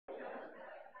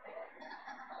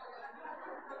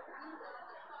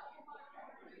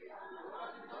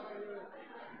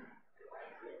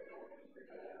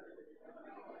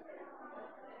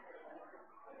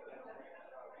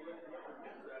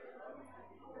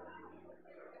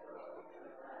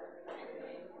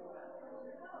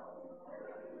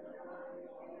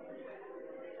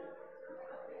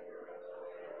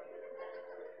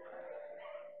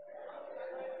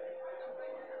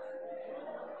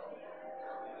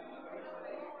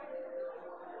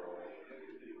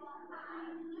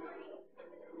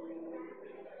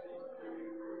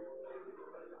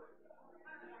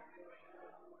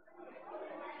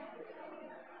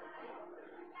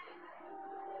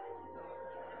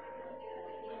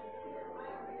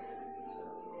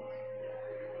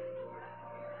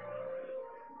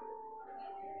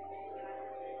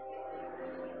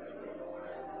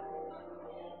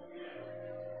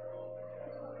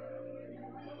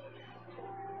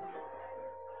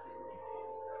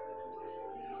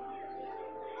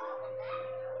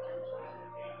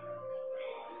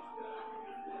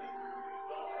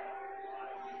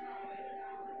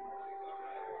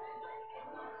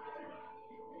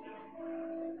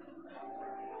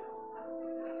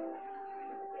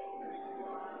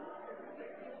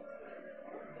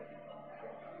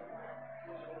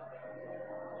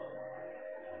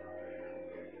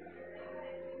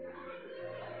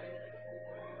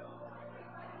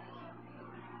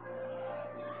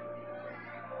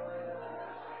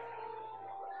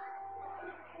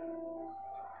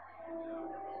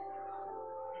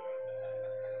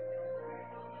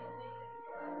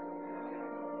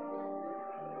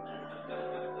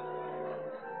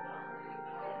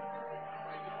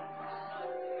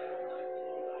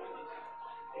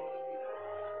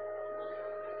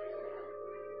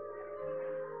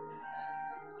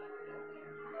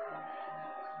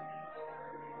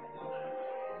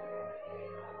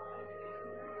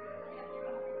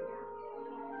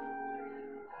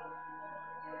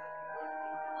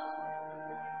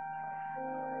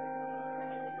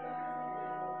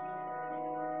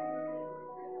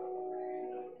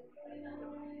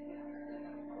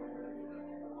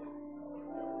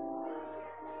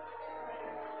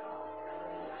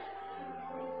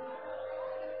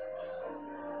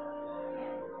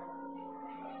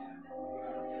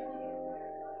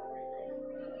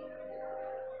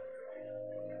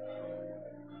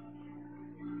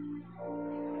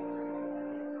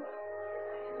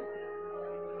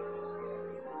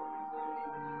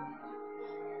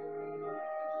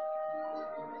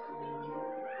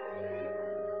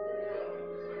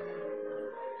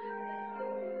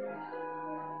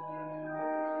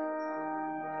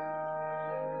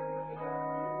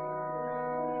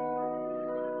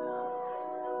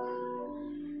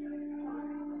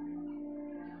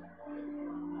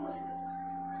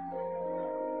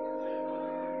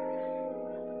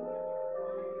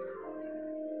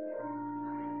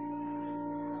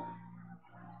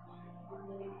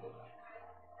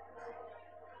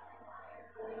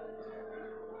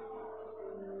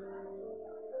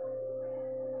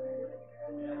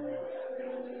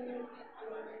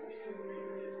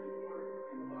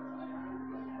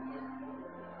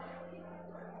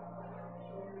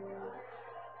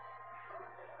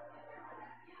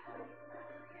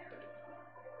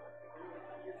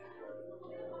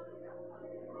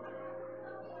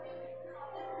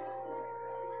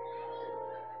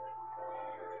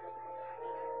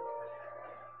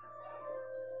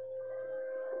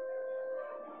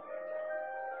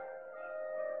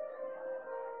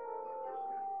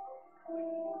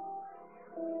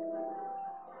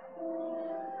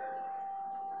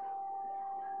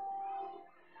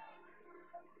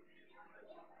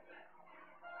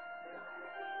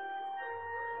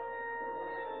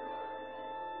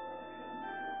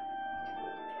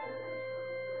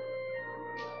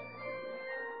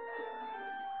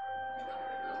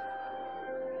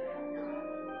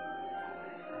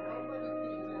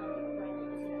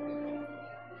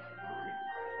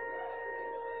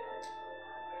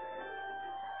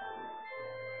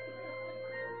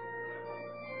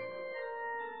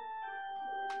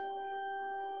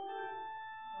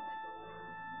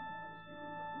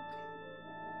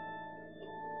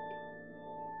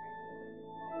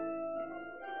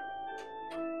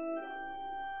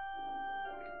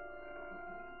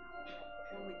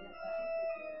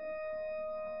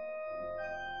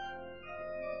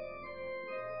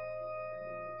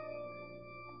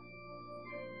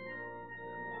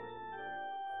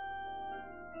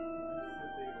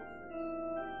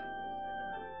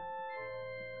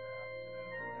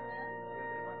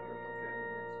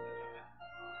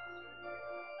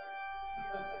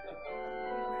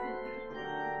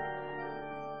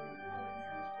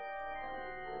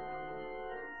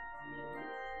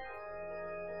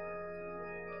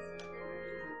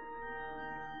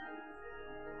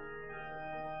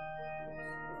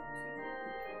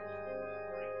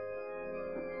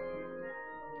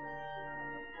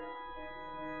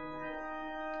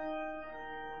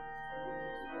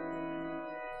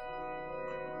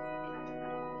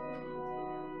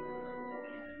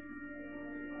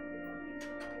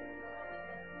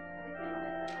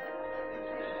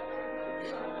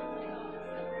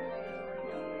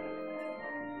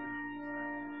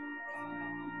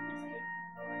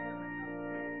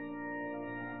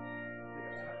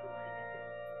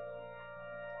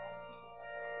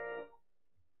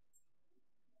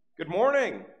Good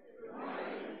morning,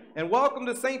 and welcome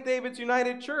to St. David's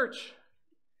United Church.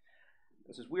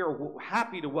 We are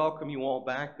happy to welcome you all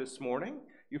back this morning.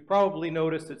 You've probably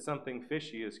noticed that something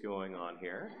fishy is going on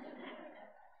here.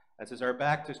 This is our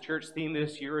Back to Church theme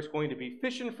this year is going to be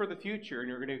Fishing for the Future, and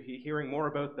you're going to be hearing more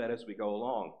about that as we go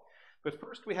along. But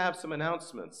first we have some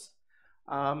announcements.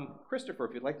 Christopher,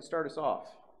 if you'd like to start us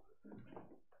off.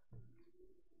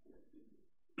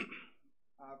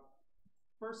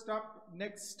 First up,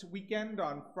 next weekend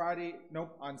on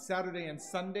Saturday and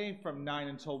Sunday from 9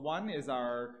 until 1 is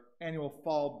our annual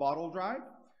fall bottle drive.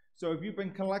 So if you've been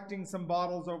collecting some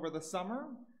bottles over the summer,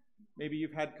 maybe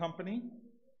you've had company,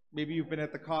 maybe you've been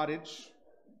at the cottage,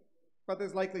 but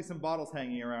there's likely some bottles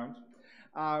hanging around.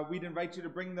 We'd invite you to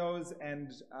bring those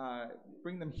and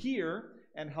bring them here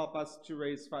and help us to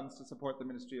raise funds to support the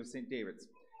ministry of St. David's.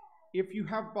 If you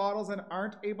have bottles and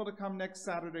aren't able to come next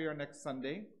Saturday or next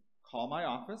Sunday, call my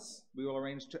office. We will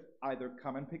arrange to either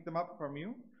come and pick them up from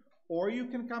you, or you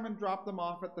can come and drop them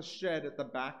off at the shed at the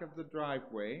back of the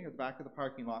driveway, at the back of the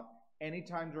parking lot,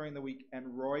 anytime during the week,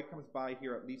 and Roy comes by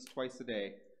here at least twice a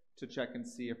day to check and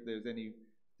see if there's any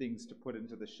things to put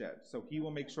into the shed. So he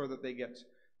will make sure that they get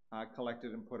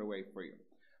collected and put away for you.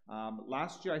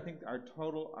 Last year, I think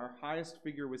our highest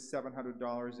figure was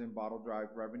 $700 in bottle drive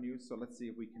revenue, so let's see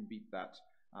if we can beat that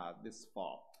this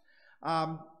fall.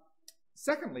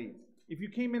 Secondly, if you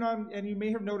came in and you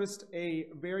may have noticed a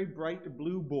very bright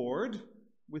blue board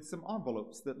with some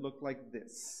envelopes that look like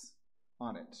this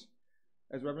on it.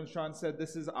 As Reverend Sean said,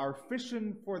 this is our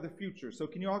Fishing for the Future. So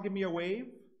can you all give me a wave?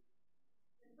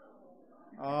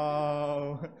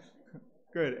 Oh,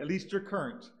 good. At least you're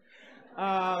current.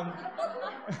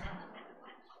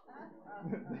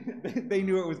 They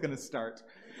knew it was going to start.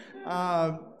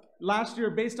 Last year,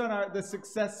 based on the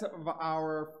success of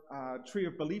our Tree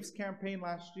of Beliefs campaign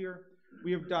last year,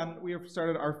 we have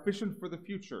started our Fishing for the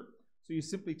Future. So you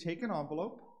simply take an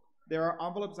envelope. There are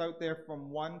envelopes out there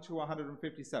from 1 to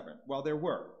 157. Well, there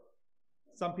were.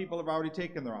 Some people have already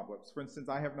taken their envelopes. For instance,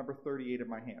 I have number 38 in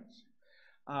my hands.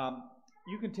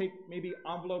 You can take maybe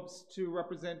envelopes to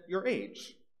represent your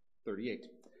age, 38.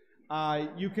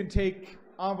 You can take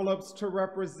envelopes to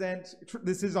represent,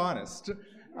 this is honest.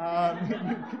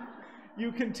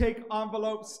 You can take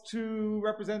envelopes to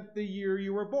represent the year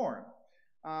you were born.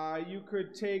 You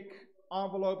could take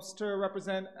envelopes to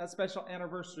represent a special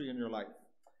anniversary in your life.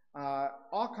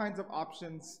 All kinds of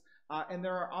options. And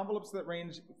there are envelopes that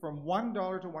range from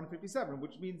 $1 to $157,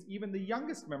 which means even the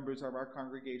youngest members of our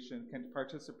congregation can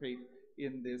participate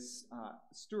in this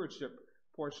stewardship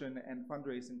portion and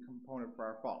fundraising component for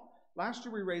our fall. Last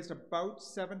year we raised about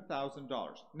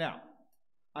 $7,000. Now,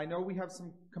 I know we have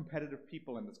some competitive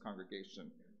people in this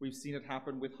congregation. We've seen it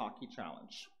happen with Hockey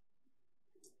Challenge.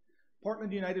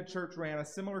 Portland United Church ran a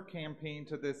similar campaign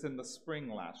to this in the spring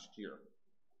last year,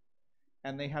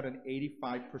 and they had an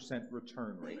 85%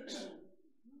 return rate.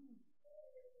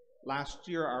 Last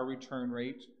year, our return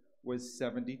rate was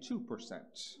 72%.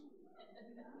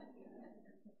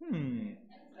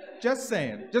 Just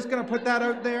saying. Just going to put that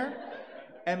out there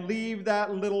and leave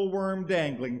that little worm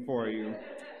dangling for you.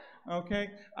 Okay?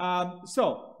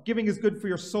 So, giving is good for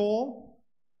your soul.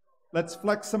 Let's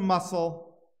flex some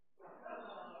muscle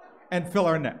and fill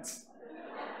our nets.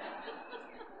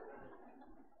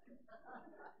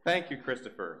 Thank you,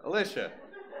 Christopher. Alicia.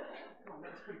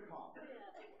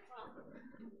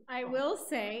 I will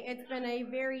say it's been a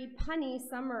very punny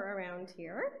summer around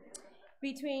here.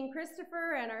 Between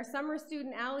Christopher and our summer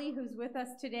student, Allie, who's with us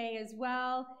today as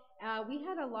well, we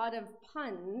had a lot of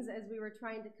puns as we were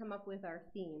trying to come up with our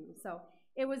theme. So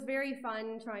it was very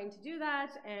fun trying to do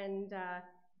that, and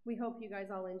we hope you guys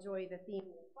all enjoy the theme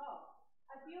as well.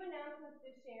 A few announcements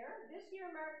to share. This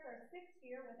year marks our 6th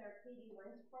year with our Katie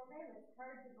Lunch program. It's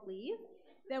hard to believe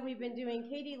that we've been doing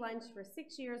Katie Lunch for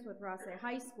 6 years with Rothsay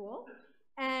High School.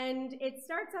 And it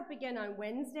starts up again on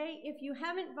Wednesday. If you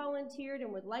haven't volunteered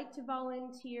and would like to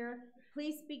volunteer,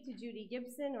 please speak to Judy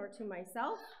Gibson or to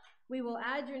myself. We will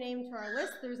add your name to our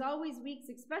list. There's always weeks,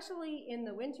 especially in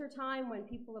the winter time when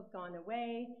people have gone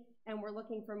away and we're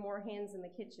looking for more hands in the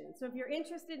kitchen. So if you're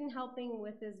interested in helping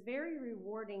with this very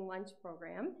rewarding lunch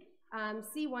program,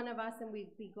 see one of us and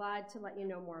we'd be glad to let you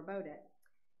know more about it.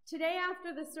 Today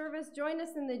after the service, join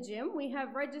us in the gym. We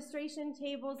have registration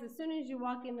tables as soon as you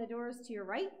walk in the doors to your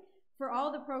right for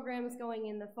all the programs going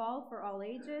in the fall for all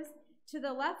ages. To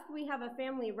the left, we have a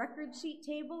family record sheet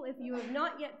table. If you have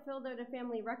not yet filled out a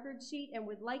family record sheet and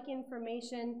would like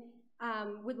information,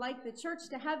 would like the church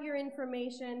to have your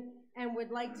information, and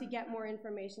would like to get more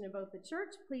information about the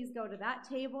church, please go to that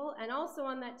table. And also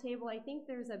on that table, I think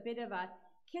there's a bit of a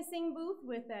kissing booth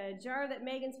with a jar that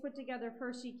Megan's put together of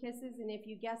Hershey Kisses, and if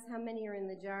you guess how many are in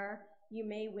the jar, you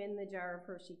may win the jar of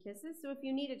Hershey Kisses. So if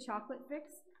you need a chocolate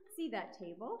fix, see that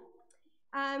table.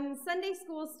 Sunday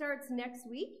school starts next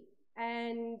week,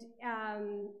 and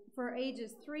for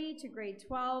ages 3 to grade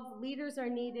 12, leaders are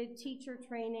needed. Teacher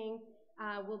training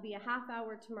will be a half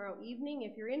hour tomorrow evening.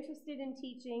 If you're interested in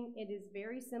teaching, it is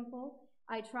very simple.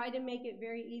 I try to make it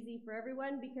very easy for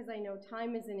everyone because I know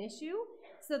time is an issue.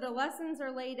 So the lessons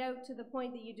are laid out to the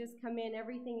point that you just come in,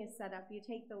 everything is set up. You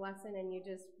take the lesson and you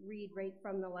just read right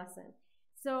from the lesson.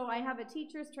 So I have a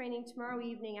teacher's training tomorrow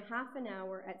evening, a half an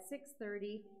hour at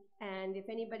 6:30, and if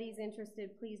anybody's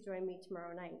interested, please join me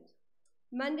tomorrow night.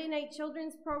 Monday night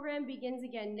children's program begins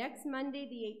again next Monday,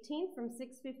 the 18th, from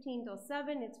 6:15 till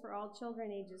 7. It's for all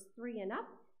children ages 3 and up.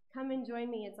 Come and join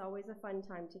me. It's always a fun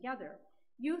time together.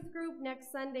 Youth group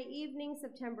next Sunday evening,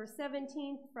 September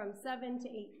 17th, from 7 to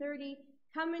 8:30.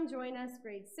 Come and join us,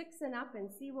 grade 6 and up,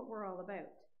 and see what we're all about.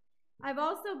 I've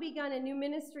also begun a new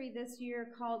ministry this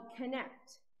year called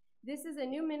Connect. This is a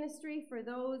new ministry for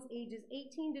those ages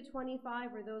 18 to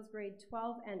 25 or those grade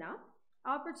 12 and up.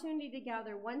 Opportunity to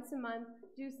gather once a month,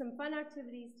 do some fun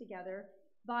activities together,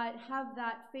 but have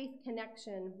that faith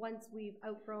connection once we've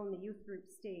outgrown the youth group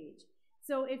stage.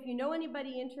 So if you know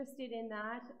anybody interested in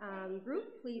that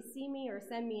group, please see me or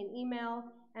send me an email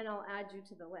and I'll add you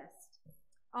to the list.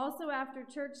 Also after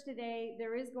church today,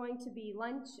 there is going to be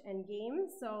lunch and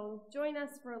games, so join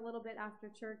us for a little bit after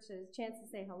church as a chance to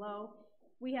say hello.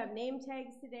 We have name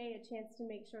tags today, a chance to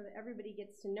make sure that everybody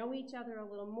gets to know each other a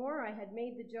little more. I had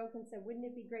made the joke and said, wouldn't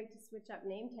it be great to switch up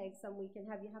name tags some week and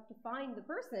have to find the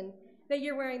person that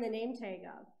you're wearing the name tag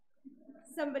of.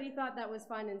 Somebody thought that was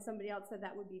fun and somebody else said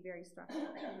that would be very stressful.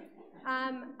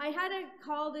 I had a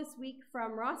call this week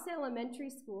from Rothsay Elementary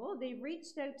School. They've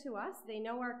reached out to us. They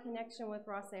know our connection with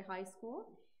Rothsay High School.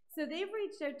 So they've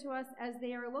reached out to us as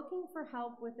they are looking for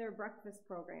help with their breakfast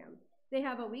program. They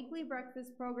have a weekly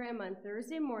breakfast program on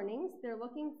Thursday mornings. They're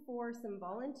looking for some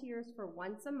volunteers for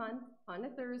once a month on a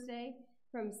Thursday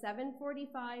from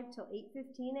 7:45 till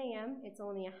 8:15 a.m. It's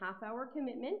only a half-hour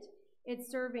commitment. It's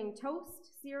serving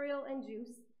toast, cereal, and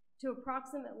juice to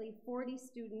approximately 40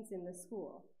 students in the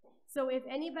school. So if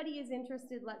anybody is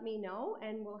interested, let me know,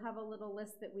 and we'll have a little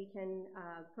list that we can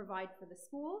provide for the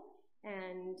school,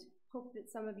 and hope that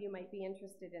some of you might be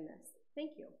interested in this.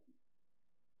 Thank you.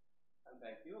 And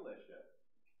thank you, Alicia.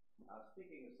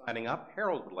 Speaking of signing up,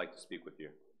 Harold would like to speak with you.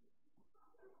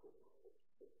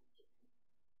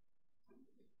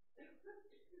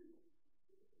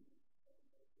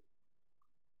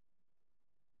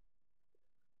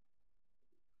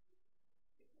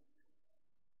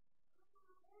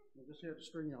 I'm just here to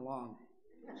string you along.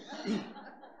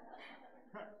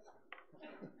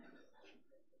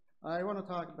 I want to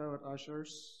talk about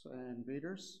ushers and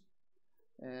greeters.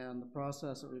 And the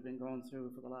process that we've been going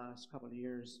through for the last couple of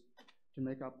years to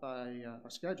make up a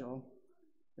schedule,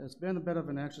 it's been a bit of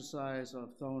an exercise of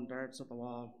throwing darts at the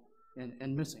wall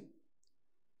and missing.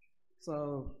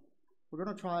 So we're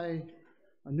going to try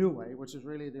a new way, which is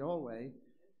really the old way,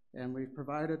 and we've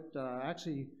provided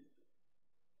actually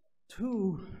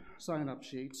 2 sign-up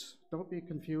sheets. Don't be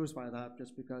confused by that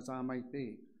just because I might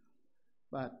be.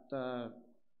 But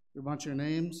we want your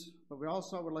names, but we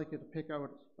also would like you to pick out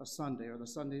a Sunday or the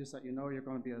Sundays that you know you're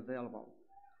going to be available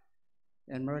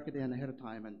and mark it in ahead of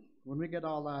time. And when we get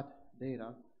all that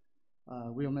data,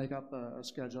 we'll make up a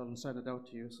schedule and send it out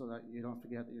to you so that you don't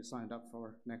forget that you signed up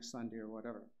for next Sunday or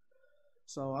whatever.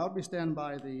 So I'll be standing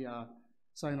by the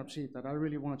sign-up sheet that I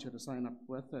really want you to sign up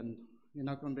with, and you're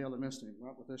not going to be able to miss me,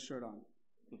 not with this shirt on.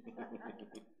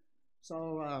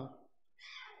 So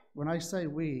when I say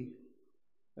we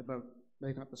about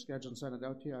making up the schedule and send it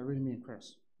out to you, I really mean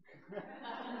Chris.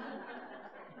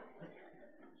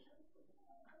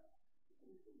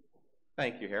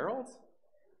 Thank you, Harold.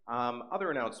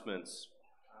 Other announcements.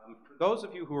 For those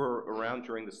of you who are around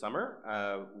during the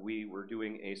summer, we were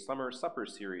doing a summer supper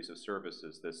series of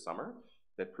services this summer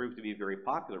that proved to be very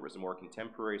popular. It was a more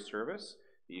contemporary service.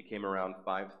 You came around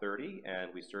 5:30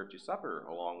 and we served you supper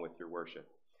along with your worship.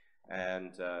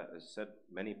 And as I said,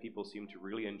 many people seem to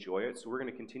really enjoy it, so we're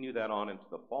going to continue that on into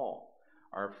the fall.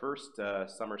 Our first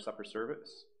summer supper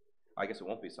service, I guess it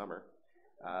won't be summer,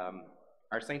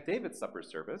 our St. David's supper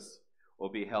service will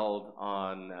be held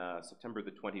on September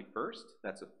the 21st.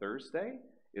 That's a Thursday.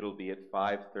 It'll be at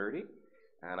 5:30,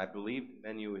 and I believe the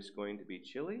menu is going to be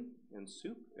chili and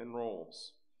soup and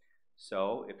rolls.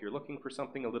 So if you're looking for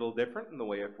something a little different in the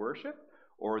way of worship,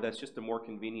 or that's just a more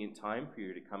convenient time for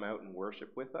you to come out and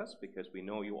worship with us, because we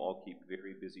know you all keep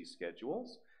very busy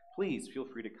schedules, please feel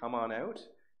free to come on out,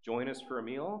 join us for a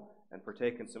meal, and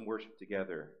partake in some worship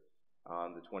together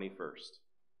on the 21st.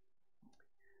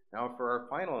 Now for our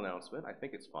final announcement, I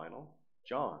think it's final,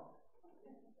 John.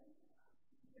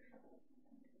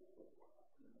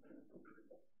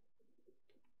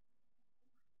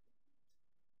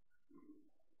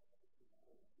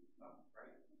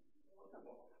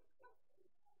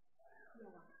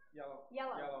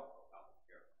 Yellow.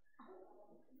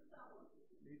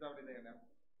 He's already there now.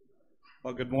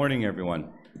 Well, good morning,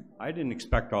 everyone. I didn't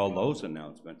expect all those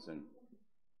announcements, and,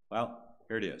 well,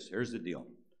 here it is. Here's the deal.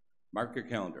 Mark your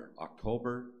calendar,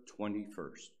 October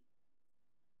 21st.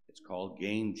 It's called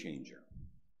Game Changer.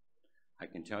 I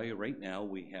can tell you right now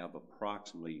we have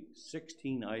approximately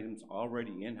 16 items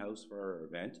already in-house for our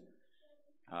event.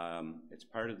 It's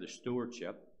part of the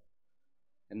stewardship.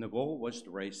 And the goal was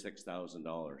to raise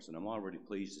 $6,000, and I'm already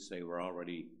pleased to say we're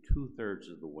already 2/3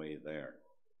 of the way there.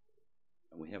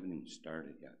 And we haven't even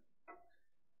started yet.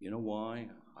 You know why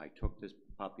I took this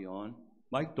puppy on?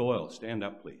 Mike Doyle, stand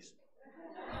up, please.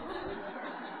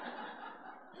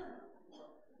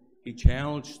 He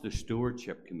challenged the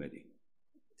stewardship committee.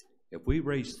 If we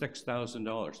raise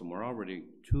 $6,000 and we're already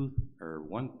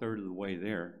 1/3 of the way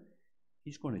there,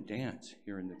 he's going to dance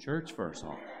here in the church for us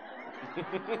all.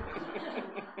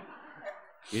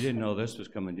 You didn't know this was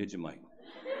coming, did you, Mike?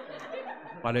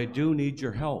 But I do need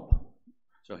your help.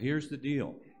 So here's the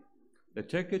deal. The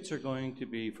tickets are going to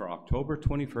be for October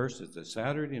 21st. It's a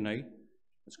Saturday night.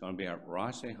 It's going to be at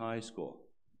Rossay High School.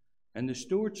 And the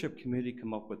stewardship committee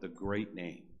come up with a great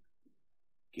name,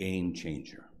 Game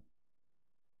Changer.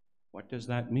 What does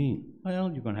that mean?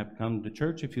 Well, you're going to have to come to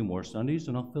church a few more Sundays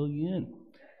and I'll fill you in.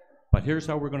 But here's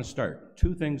how we're going to start.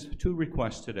 2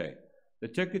 requests today. The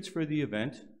tickets for the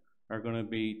event are going to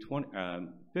be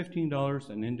 $15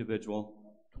 an individual,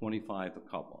 $25 a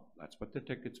couple. That's what the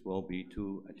tickets will be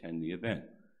to attend the event.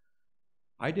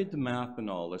 I did the math and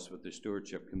all this with the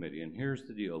stewardship committee, and here's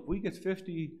the deal. If we get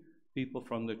 50 people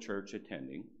from the church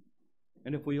attending,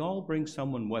 and if we all bring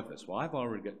someone with us, well, I've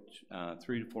already got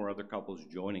 3 to 4 other couples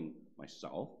joining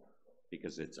myself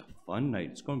because it's a fun night.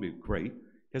 It's going to be great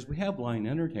because we have line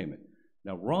entertainment.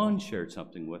 Now, Ron shared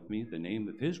something with me. The name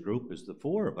of his group is the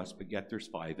 4 of us, but yet there's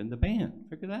 5 in the band.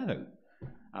 Figure that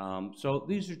out. So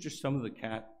these are just some of the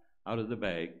cat out of the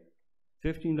bag.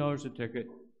 $15 a ticket,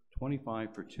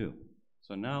 $25 for 2.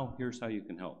 So now here's how you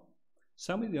can help.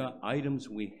 Some of the items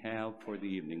we have for the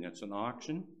evening, it's an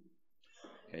auction,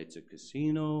 it's a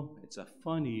casino, it's a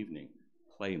fun evening.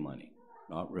 Play money,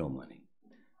 not real money.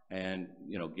 And,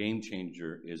 you know, Game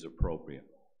Changer is appropriate.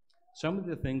 Some of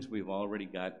the things we've already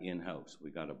got in-house.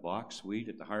 We got a box suite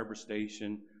at the Harbor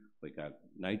Station. We got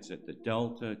nights at the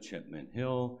Delta, Chipman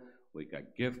Hill. We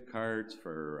got gift cards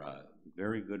for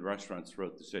very good restaurants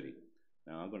throughout the city.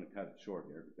 Now, I'm going to cut it short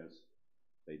here because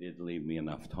they did leave me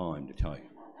enough time to tell you.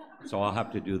 So I'll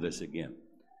have to do this again.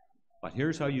 But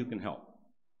here's how you can help.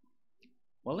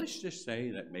 Well, let's just say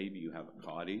that maybe you have a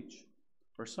cottage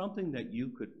or something that you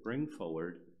could bring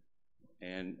forward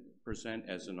and present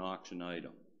as an auction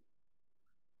item.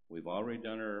 We've already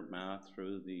done our math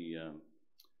through the,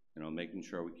 making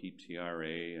sure we keep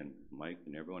TRA and Mike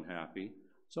and everyone happy.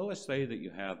 So let's say that you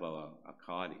have a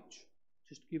cottage.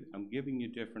 I'm giving you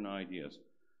different ideas.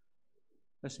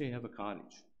 Let's say you have a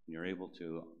cottage and you're able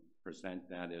to present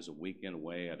that as a weekend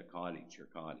away at a cottage, your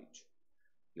cottage.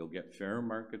 You'll get fair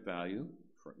market value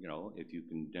for, if you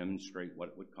can demonstrate what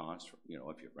it would cost, if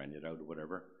you rent it out or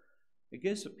whatever. It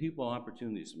gives people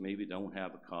opportunities that maybe don't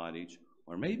have a cottage,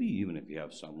 or maybe even if you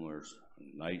have somewhere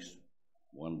nice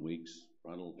 1 week's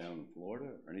rental down in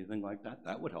Florida or anything like that,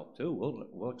 that would help too.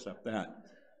 We'll accept that.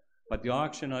 But the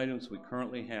auction items we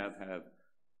currently have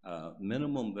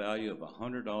minimum value of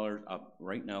 $100 up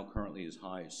right now, currently as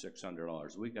high as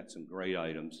 $600. We've got some great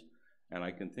items, and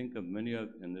I can think of many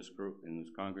in this group, in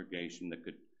this congregation, that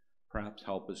could perhaps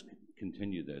help us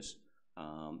continue this.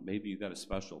 Maybe you got a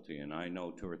specialty, and I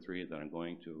know 2 or 3 that I'm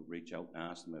going to reach out and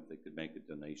ask them if they could make a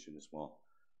donation as well.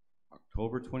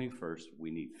 October 21st, we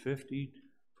need 50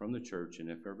 from the church, and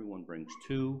if everyone brings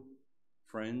 2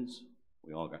 friends,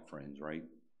 we all got friends, right?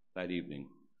 That evening,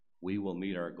 we will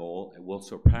meet our goal, and we'll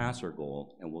surpass our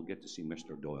goal, and we'll get to see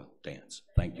Mr. Doyle dance.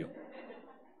 Thank you.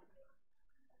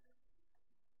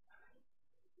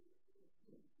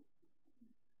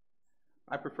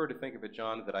 I prefer to think of it,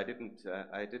 John, that I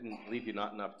didn't leave you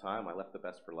not enough time. I left the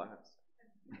best for last.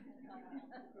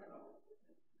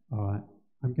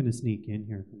 I'm going to sneak in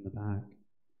here from the back.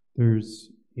 There's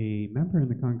a member in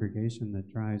the congregation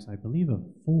that drives, I believe, a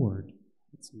Ford.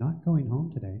 It's not going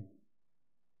home today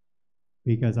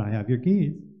because I have your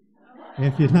keys.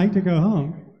 If you'd like to go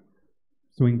home,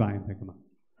 swing by and pick them up.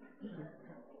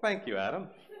 Thank you, Adam.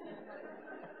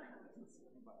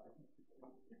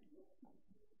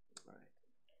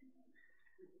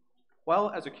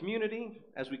 Well, as a community,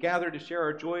 as we gather to share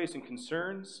our joys and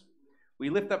concerns, we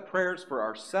lift up prayers for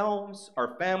ourselves,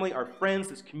 our family, our friends,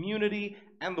 this community,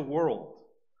 and the world.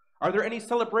 Are there any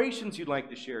celebrations you'd like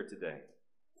to share today?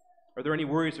 Are there any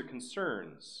worries or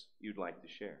concerns you'd like to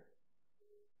share?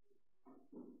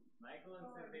 Michael and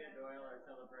Cynthia Doyle are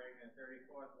celebrating their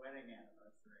 34th wedding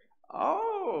anniversary.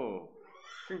 Oh,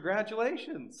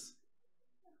 congratulations.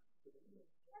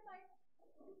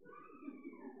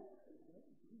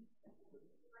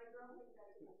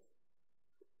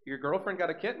 Your girlfriend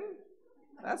got a kitten?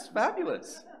 That's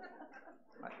fabulous.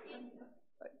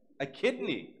 A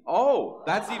kidney. Oh,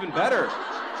 that's even better. I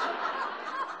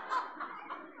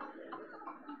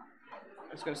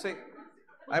was going to say,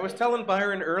 I was telling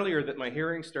Byron earlier that my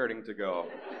hearing's starting to go.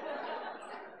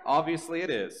 Obviously it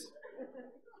is.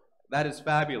 That is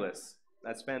fabulous.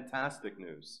 That's fantastic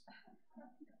news.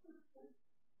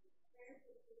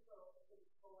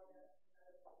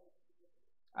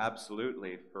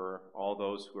 Absolutely, for all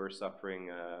those who are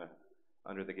suffering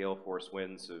under the gale force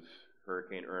winds of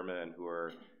Hurricane Irma and who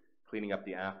are cleaning up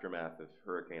the aftermath of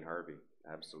Hurricane Harvey.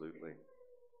 Absolutely.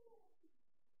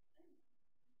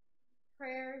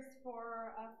 Prayers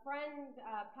for a friend,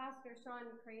 Pastor Sean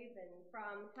Craven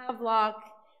from Havelock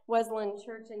Wesleyan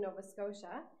Church in Nova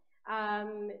Scotia.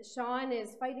 Sean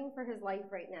is fighting for his life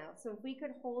right now, so if we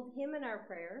could hold him in our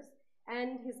prayers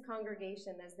and his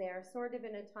congregation as they are sort of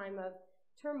in a time of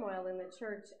turmoil in the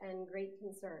church and great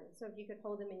concern. So if you could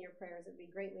hold him in your prayers, it would be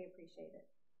greatly appreciated.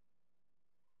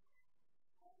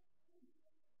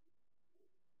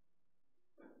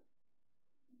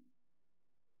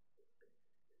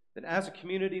 That as a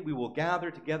community, we will gather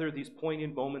together these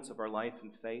poignant moments of our life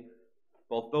and faith,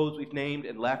 both those we've named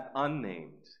and left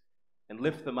unnamed, and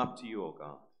lift them up to you, O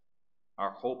God,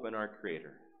 our hope and our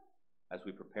Creator, as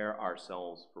we prepare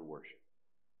ourselves for worship.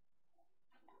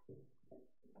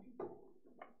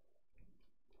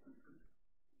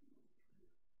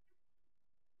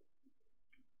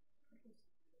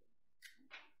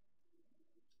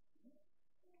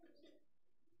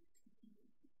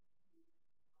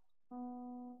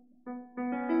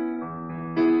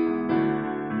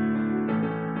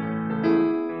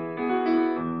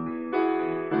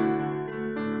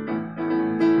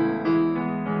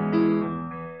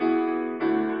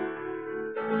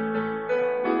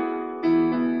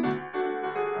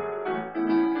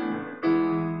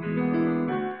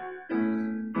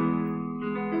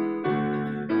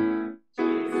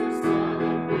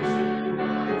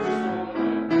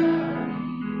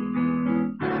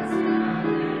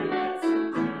 Let's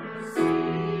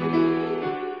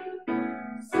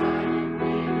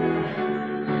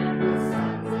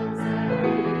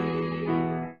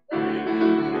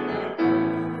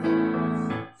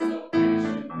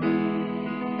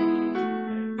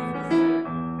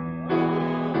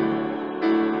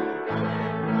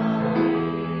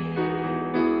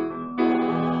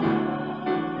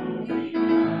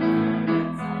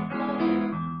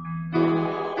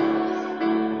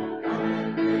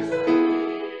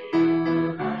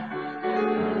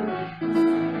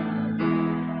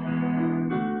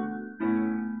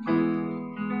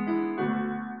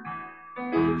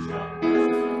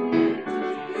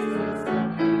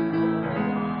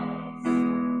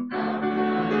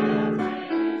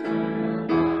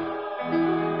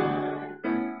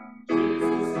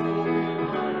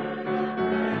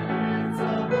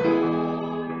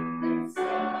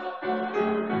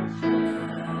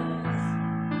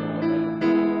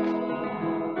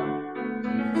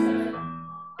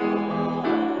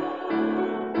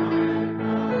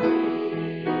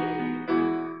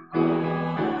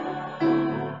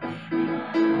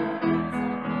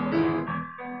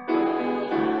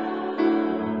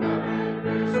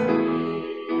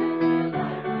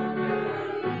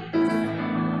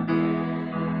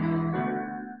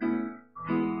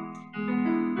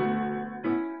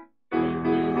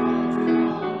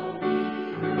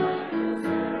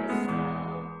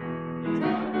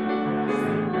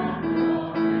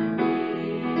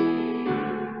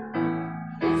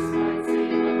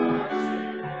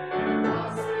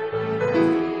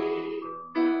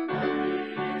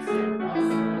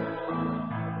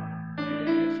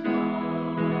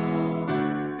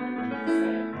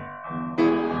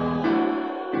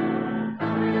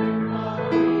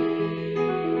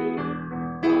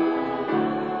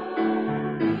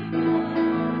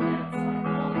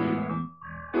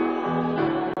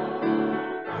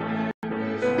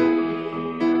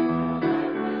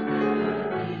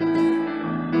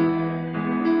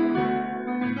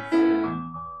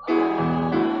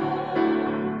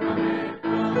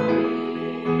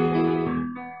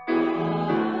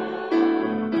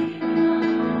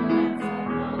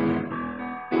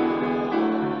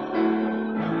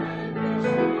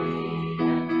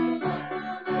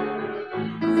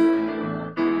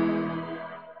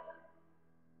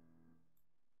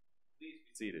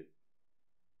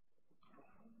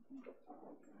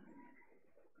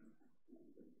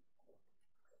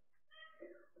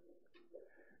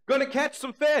Gonna catch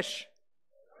some fish.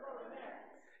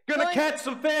 Gonna catch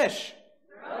some fish.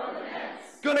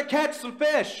 Gonna catch some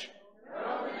fish.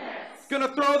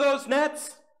 Gonna throw those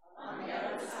nets. On the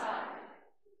other side.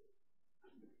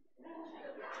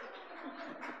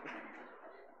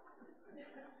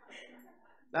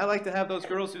 I'd like to have those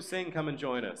girls who sing come and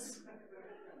join us.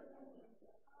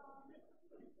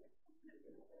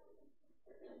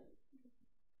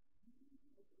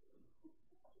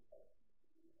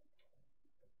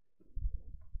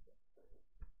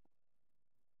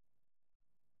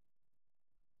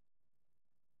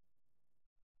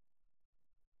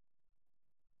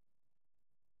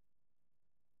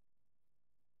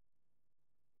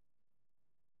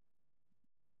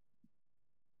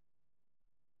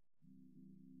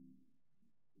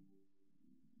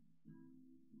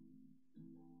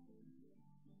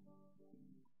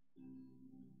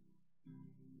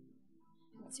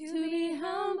 To be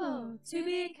humble, to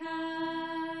be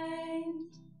kind.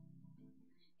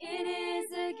 It is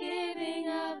the giving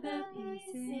of the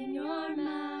peace in your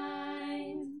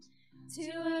mind.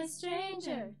 To a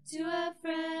stranger, to a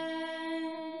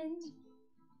friend.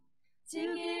 To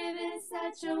give in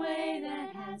such a way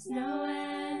that has no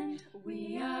end.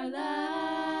 We are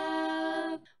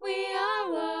love, we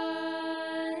are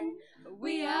one.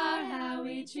 We are how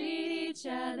we treat each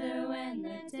other when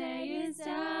the day is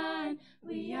done.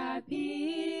 We are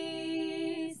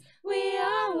peace, we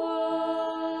are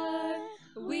war.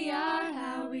 We are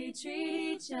how we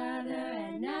treat each other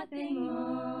and nothing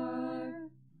more.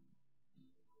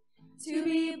 To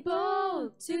be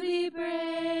bold, to be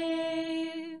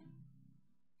brave.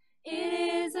 It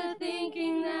is a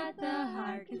thinking that the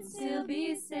heart can still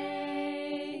be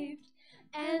saved.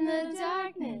 And the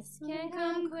darkness can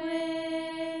come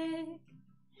quick.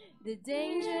 The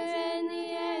danger and the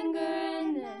anger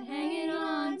and the hanging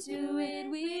on to it.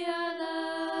 We are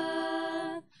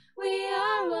love, we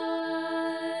are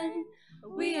one.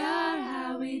 We are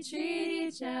how we treat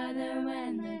each other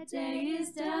when the day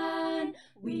is done.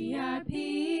 We are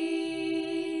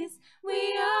peace,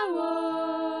 we are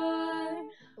war.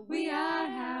 We are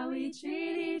how we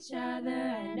treat each other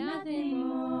and nothing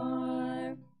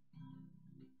more.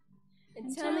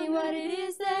 And tell me what it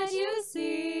is that you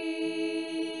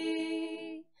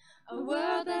see. A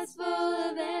world that's full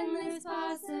of endless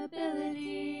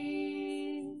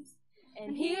possibilities.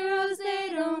 And heroes, they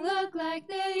don't look like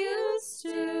they used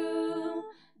to.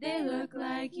 They look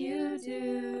like you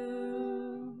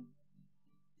do.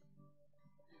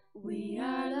 We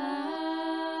are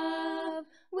love,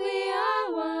 we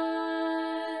are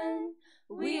one.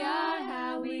 We are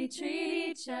how we treat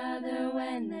each other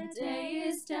when the day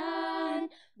is done.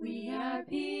 We are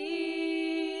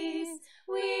peace,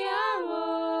 we are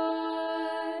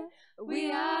war.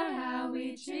 We are how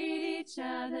we treat each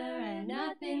other and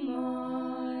nothing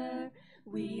more.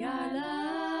 We are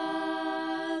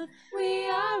love, we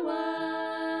are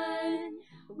one.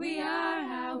 We are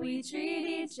how we treat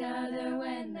each other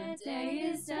when the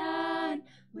day is done.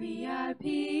 We are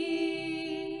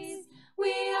peace,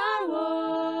 we are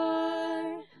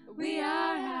war. We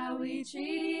are how we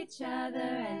treat each other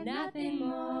and nothing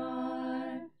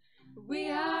more. We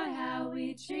are how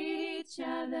we treat each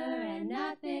other and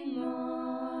nothing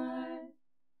more.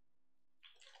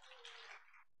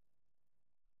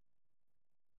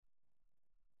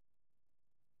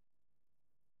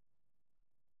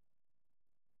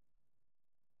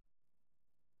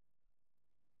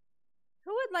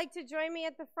 Who would like to join me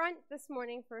at the front this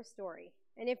morning for a story?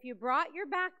 And if you brought your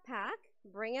backpack,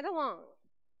 bring it along.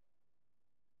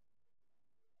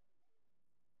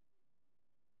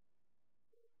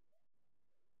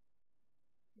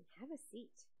 And have a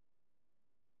seat.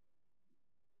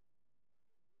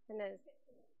 And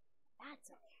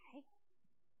that's okay.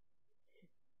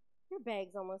 Your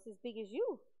bag's almost as big as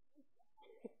you.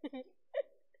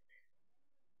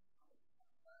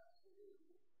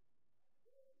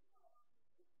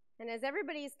 And as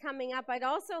everybody's coming up, I'd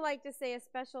also like to say a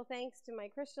special thanks to my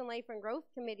Christian Life and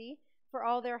Growth Committee for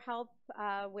all their help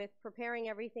with preparing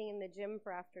everything in the gym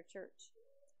for after church.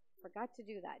 Forgot to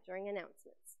do that during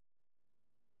announcements.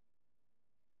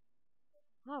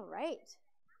 All right.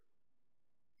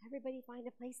 Everybody find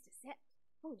a place to sit.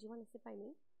 Oh, do you want to sit by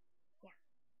me? Yeah.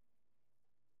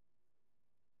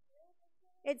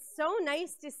 It's so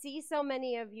nice to see so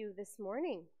many of you this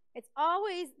morning. This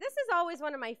is always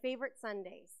one of my favorite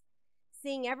Sundays.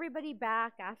 Seeing everybody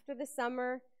back after the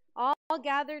summer, all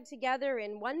gathered together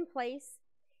in one place.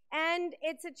 And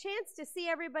it's a chance to see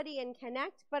everybody and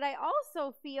connect, but I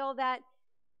also feel that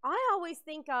I always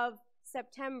think of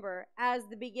September as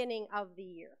the beginning of the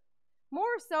year,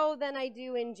 more so than I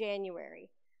do in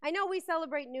January. I know we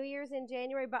celebrate New Year's in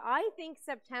January, but I think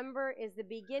September is the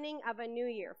beginning of a new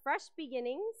year. Fresh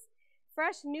beginnings,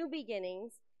 fresh new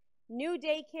beginnings, new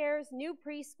daycares, new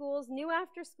preschools, new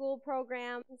after-school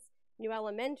programs, new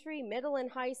elementary, middle, and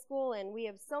high school, and we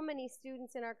have so many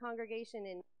students in our congregation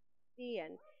in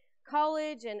and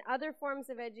college and other forms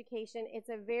of education. It's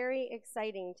a very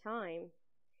exciting time.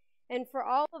 And for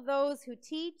all of those who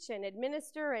teach and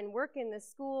administer and work in the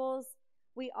schools,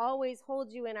 we always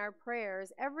hold you in our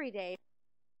prayers every day,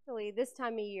 especially this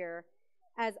time of year,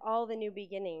 as all the new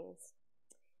beginnings.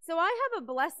 So I have a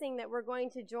blessing that we're going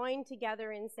to join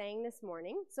together in saying this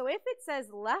morning. So if it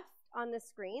says left on the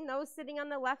screen, those sitting on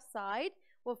the left side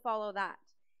will follow that.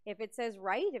 If it says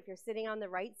right, if you're sitting on the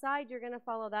right side, you're going to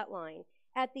follow that line.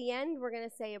 At the end, we're going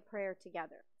to say a prayer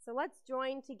together. So let's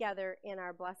join together in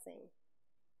our blessing.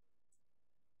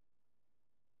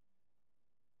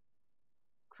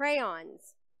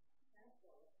 Crayons.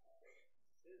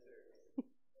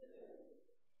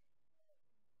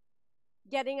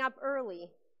 Getting up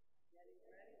early.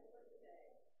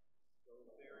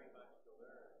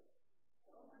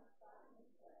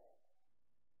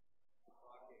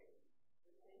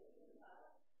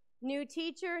 New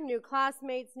teacher, new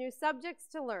classmates, new subjects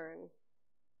to learn.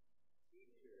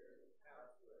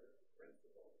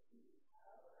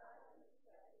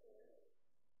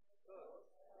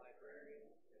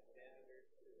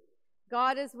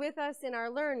 God is with us in our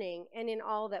learning and in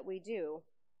all that we do.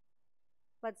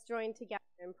 Let's join together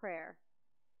in prayer.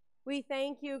 We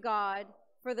thank you, God,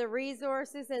 for the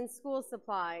resources and school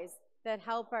supplies that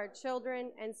help our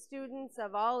children and students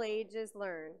of all ages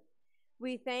learn.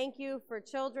 We thank you for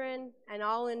children and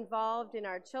all involved in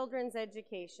our children's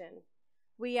education.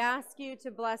 We ask you to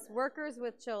bless workers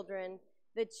with children,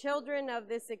 the children of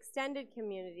this extended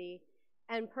community,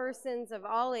 and persons of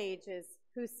all ages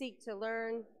who seek to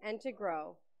learn and to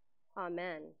grow.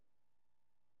 Amen.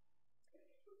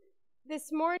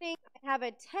 This morning, I have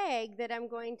a tag that I'm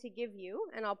going to give you,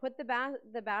 and I'll put the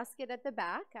basket at the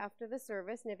back after the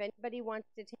service, and if anybody wants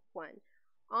to take one.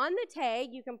 On the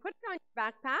tag, you can put it on your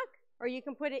backpack, or you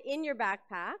can put it in your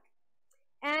backpack.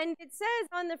 And it says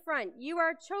on the front, you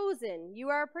are chosen, you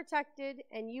are protected,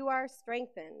 and you are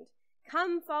strengthened.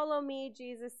 Come follow me,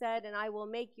 Jesus said, and I will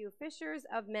make you fishers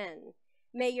of men.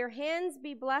 May your hands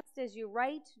be blessed as you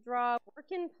write, draw, work,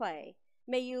 and play.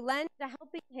 May you lend a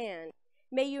helping hand.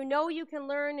 May you know you can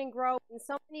learn and grow in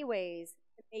so many ways.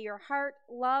 May your heart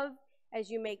love as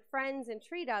you make friends and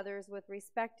treat others with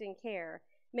respect and care.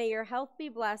 May your health be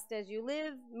blessed as you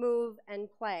live, move, and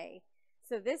play.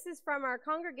 So this is from our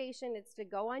congregation. It's to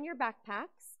go on your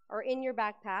backpacks or in your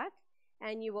backpack,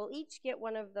 and you will each get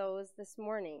one of those this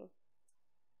morning.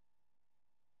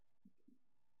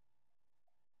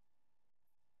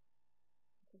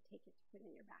 You can take it to put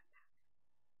in your backpack.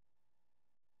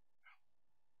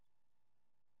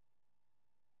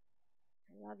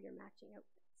 I love your matching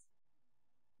outfits.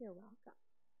 You're welcome.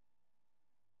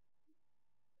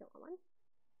 You want one?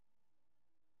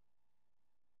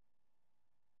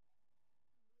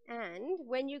 And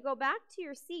when you go back to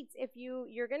your seats, if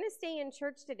you're going to stay in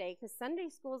church today, because Sunday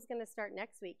school is going to start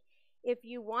next week, if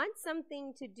you want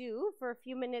something to do for a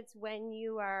few minutes when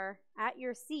you are at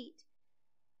your seat,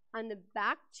 on the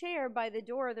back chair by the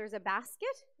door, there's a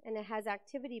basket, and it has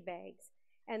activity bags.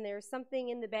 And there's something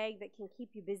in the bag that can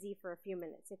keep you busy for a few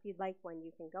minutes. If you'd like one,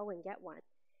 you can go and get one.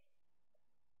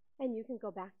 And you can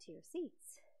go back to your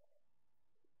seats.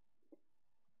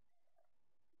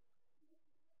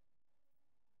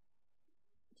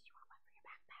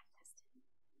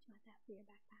 For your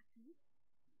backpack, honey?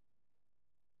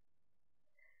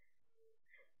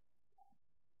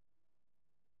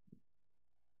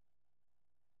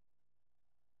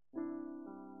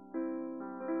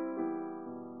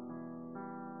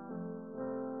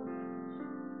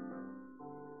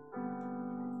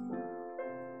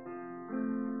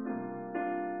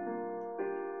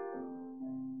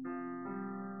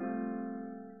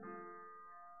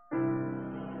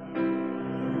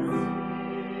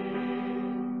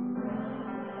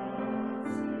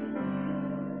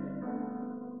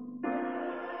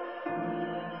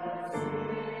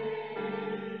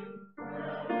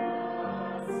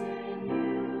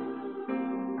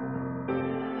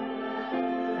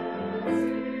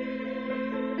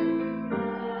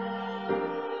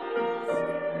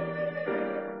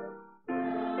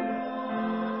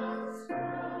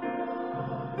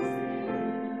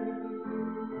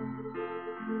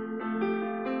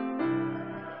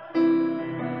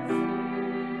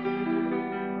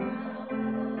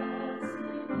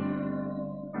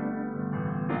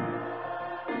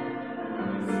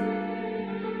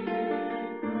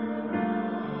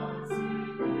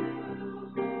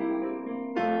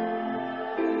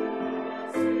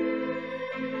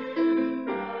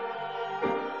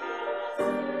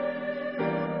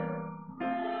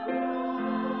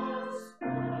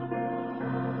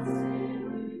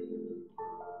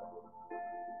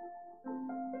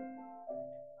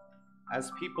 As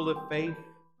people of faith,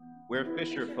 we're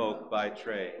fisher folk by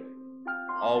trade,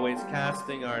 always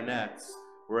casting our nets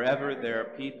wherever there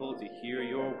are people to hear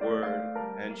your word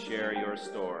and share your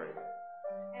story.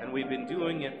 And we've been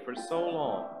doing it for so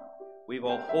long, we've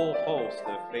a whole host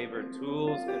of favorite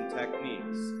tools and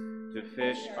techniques to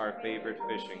fish our favorite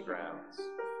fishing grounds.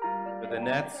 But the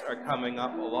nets are coming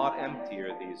up a lot emptier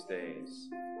these days,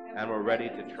 and we're ready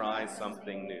to try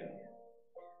something new.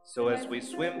 So as we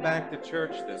swim back to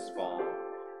church this fall,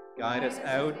 guide us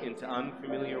out into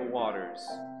unfamiliar waters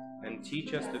and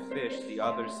teach us to fish the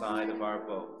other side of our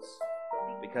boats,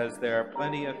 because there are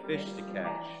plenty of fish to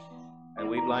catch, and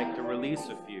we'd like to release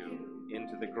a few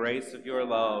into the grace of your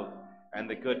love and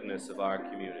the goodness of our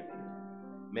community.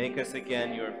 Make us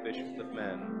again your fishers of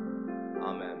men.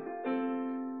 Amen.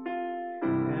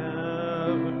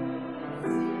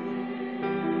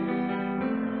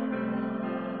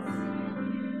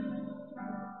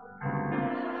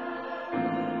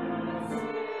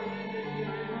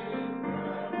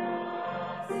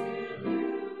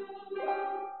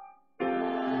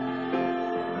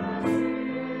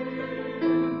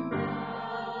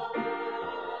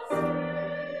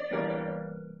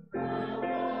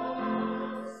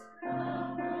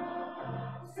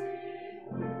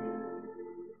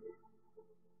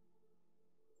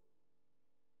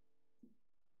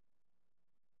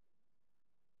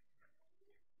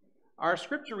 Our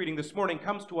scripture reading this morning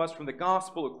comes to us from the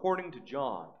Gospel according to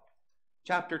John,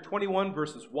 chapter 21,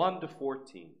 verses 1 to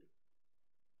 14.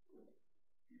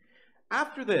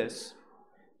 After this,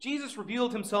 Jesus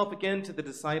revealed himself again to the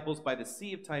disciples by the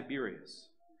Sea of Tiberias,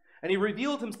 and he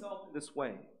revealed himself in this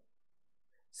way.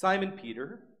 Simon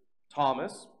Peter,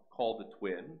 Thomas, called the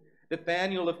twin,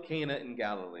 Nathanael of Cana in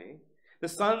Galilee, the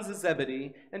sons of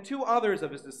Zebedee, and 2 others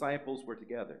of his disciples were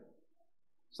together.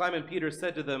 Simon Peter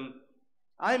said to them,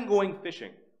 "I'm going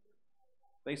fishing."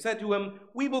 They said to him,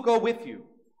 "We will go with you."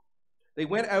 They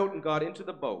went out and got into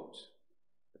the boat,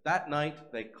 but that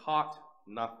night they caught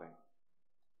nothing.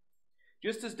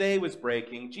 Just as day was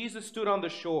breaking, Jesus stood on the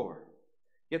shore,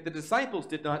 yet the disciples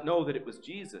did not know that it was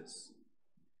Jesus.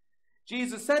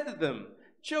 Jesus said to them,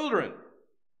 "Children,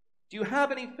 do you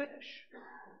have any fish?"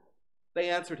 They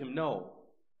answered him, "No."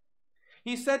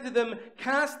 He said to them,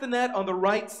 "Cast the net on the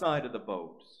right side of the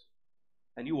boat,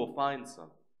 and you will find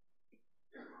some."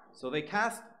 So they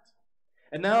cast it,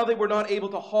 and now they were not able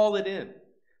to haul it in,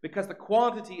 because the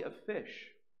quantity of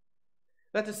fish.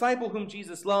 That disciple whom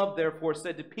Jesus loved, therefore,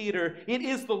 said to Peter, "It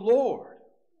is the Lord."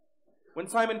 When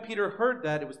Simon Peter heard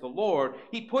that it was the Lord,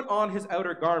 he put on his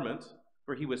outer garment,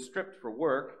 for he was stripped for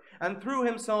work, and threw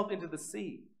himself into the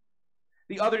sea.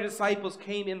 The other disciples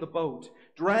came in the boat,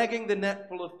 dragging the net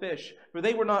full of fish, for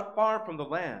they were not far from the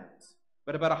land,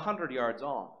 but about 100 yards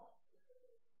off.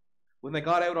 When they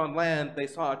got out on land, they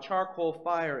saw a charcoal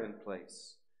fire in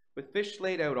place, with fish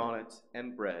laid out on it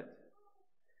and bread.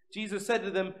 Jesus said to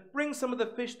them, "Bring some of the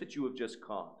fish that you have just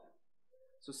caught."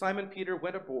 So Simon Peter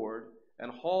went aboard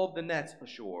and hauled the net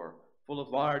ashore full of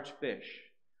large fish,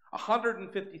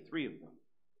 153 of them.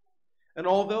 And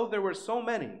although there were so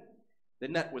many, the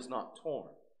net was not torn.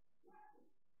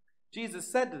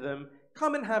 Jesus said to them,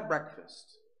 "Come and have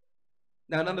breakfast."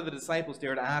 Now none of the disciples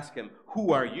dared ask him,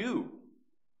 "Who are you?"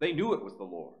 They knew it was the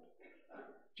Lord.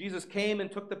 Jesus came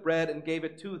and took the bread and gave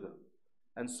it to them,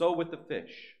 and so with the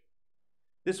fish.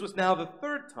 This was now the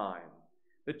 3rd time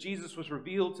that Jesus was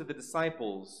revealed to the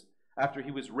disciples after he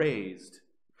was raised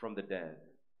from the dead.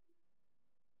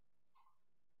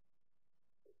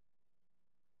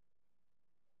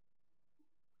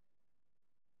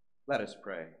 Let us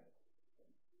pray.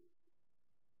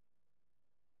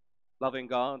 Loving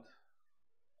God,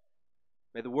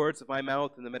 may the words of my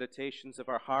mouth and the meditations of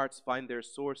our hearts find their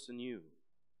source in you,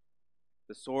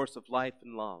 the source of life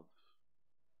and love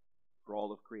for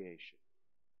all of creation.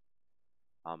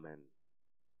 Amen.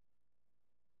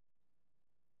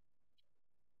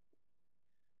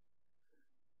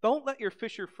 Don't let your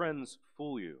fisher friends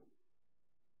fool you.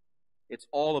 It's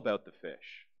all about the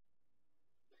fish.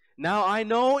 Now, I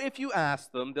know if you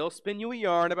ask them, they'll spin you a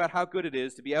yarn about how good it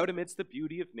is to be out amidst the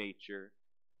beauty of nature,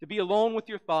 to be alone with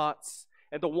your thoughts,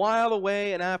 and to while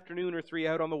away an afternoon or 3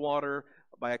 out on the water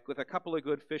with a couple of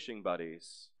good fishing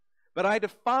buddies. But I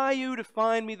defy you to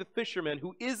find me the fisherman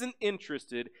who isn't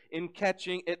interested in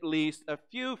catching at least a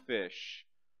few fish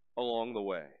along the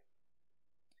way.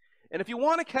 And if you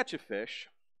want to catch a fish,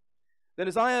 then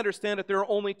as I understand it, there are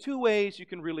only 2 ways you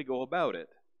can really go about it.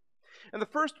 And the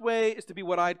first way is to be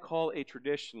what I'd call a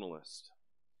traditionalist.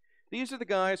 These are the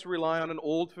guys who rely on an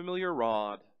old familiar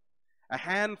rod, a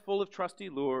handful of trusty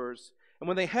lures, and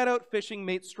when they head out fishing,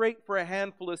 made straight for a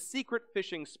handful of secret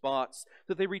fishing spots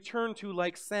that they return to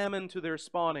like salmon to their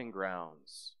spawning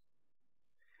grounds.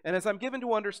 And as I'm given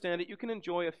to understand it, you can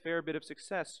enjoy a fair bit of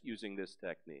success using this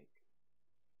technique.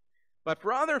 But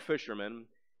for other fishermen,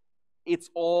 it's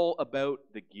all about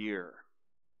the gear.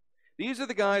 These are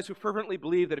the guys who fervently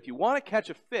believe that if you want to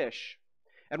catch a fish,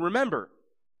 and remember,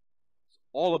 it's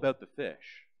all about the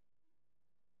fish,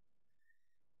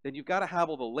 then you've got to have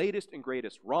all the latest and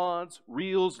greatest rods,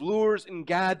 reels, lures, and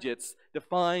gadgets to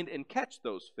find and catch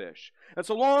those fish. And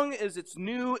so long as it's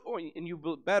new, and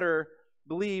you better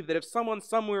believe that if someone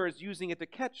somewhere is using it to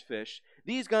catch fish,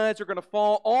 these guys are going to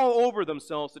fall all over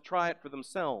themselves to try it for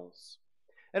themselves.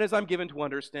 And as I'm given to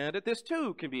understand it, this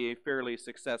too can be a fairly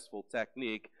successful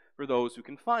technique for those who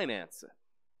can finance it.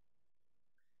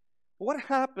 But what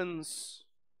happens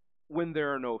when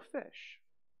there are no fish?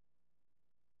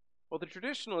 Well, the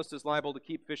traditionalist is liable to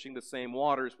keep fishing the same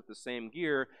waters with the same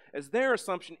gear, as their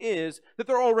assumption is that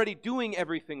they're already doing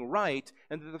everything right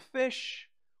and that the fish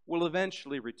will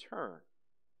eventually return.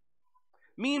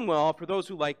 Meanwhile, for those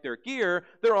who like their gear,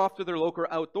 they're off to their local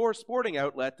outdoor sporting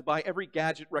outlet to buy every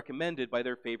gadget recommended by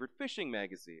their favorite fishing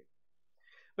magazine.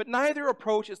 But neither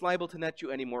approach is liable to net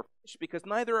you any more fish, because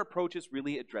neither approach is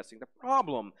really addressing the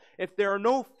problem. If there are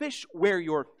no fish where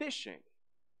you're fishing,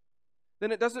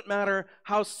 then it doesn't matter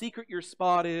how secret your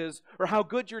spot is, or how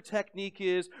good your technique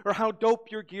is, or how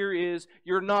dope your gear is,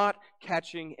 you're not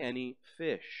catching any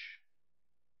fish.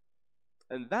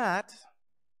 And that,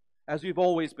 as we've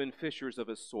always been fishers of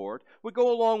a sort, would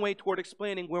go a long way toward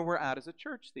explaining where we're at as a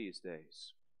church these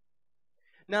days.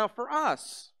 Now, for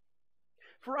us,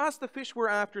 the fish we're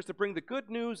after is to bring the good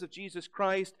news of Jesus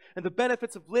Christ and the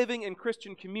benefits of living in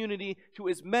Christian community to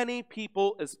as many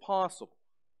people as possible.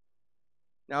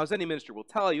 Now, as any minister will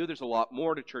tell you, there's a lot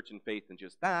more to church and faith than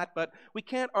just that, but we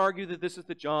can't argue that this is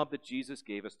the job that Jesus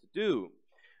gave us to do.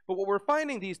 But what we're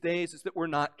finding these days is that we're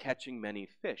not catching many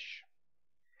fish.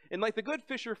 And like the good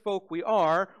fisher folk we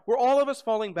are, we're all of us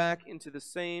falling back into the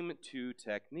same two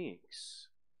techniques.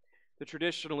 The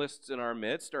traditionalists in our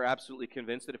midst are absolutely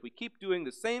convinced that if we keep doing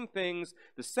the same things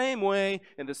the same way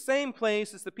in the same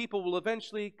places, the people will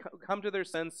eventually come to their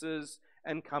senses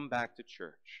and come back to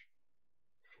church.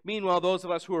 Meanwhile, those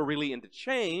of us who are really into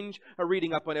change are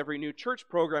reading up on every new church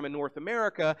program in North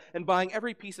America and buying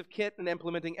every piece of kit and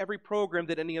implementing every program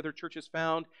that any other church has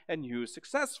found and used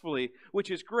successfully,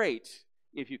 which is great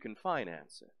if you can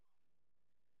finance it.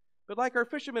 But like our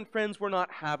fishermen friends, we're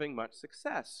not having much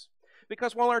success.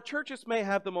 Because while our churches may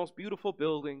have the most beautiful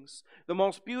buildings, the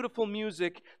most beautiful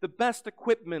music, the best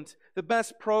equipment, the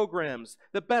best programs,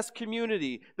 the best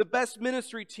community, the best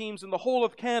ministry teams in the whole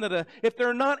of Canada, if there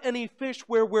are not any fish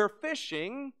where we're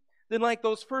fishing, then like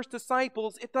those first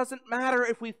disciples, it doesn't matter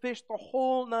if we fish the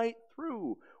whole night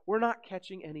through. We're not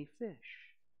catching any fish.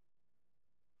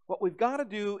 What we've got to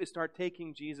do is start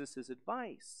taking Jesus'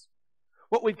 advice.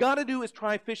 What we've got to do is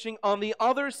try fishing on the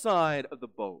other side of the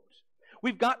boat.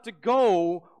 We've got to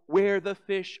go where the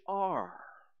fish are.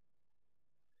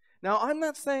 Now, I'm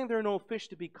not saying there are no fish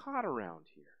to be caught around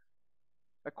here.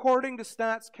 According to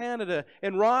Stats Canada,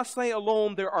 in Rothesay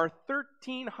alone, there are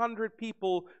 1,300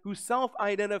 people who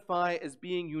self-identify as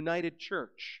being United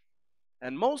Church,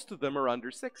 and most of them are under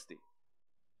 60.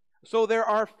 So there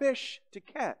are fish to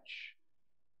catch.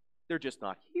 They're just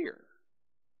not here.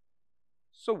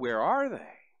 So where are they?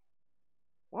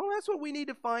 Well, that's what we need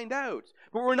to find out.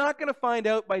 But we're not going to find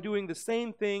out by doing the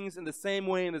same things in the same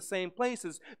way in the same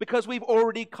places, because we've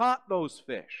already caught those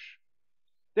fish.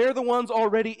 They're the ones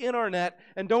already in our net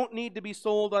and don't need to be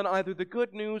sold on either the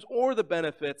good news or the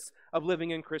benefits of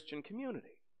living in Christian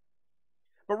community.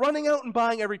 But running out and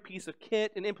buying every piece of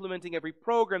kit and implementing every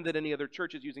program that any other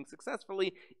church is using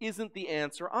successfully isn't the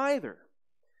answer either.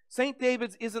 St.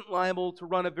 David's isn't liable to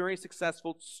run a very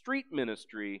successful street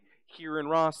ministry here in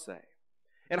Rothesay.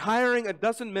 And hiring a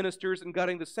dozen ministers and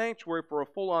gutting the sanctuary for a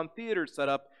full-on theater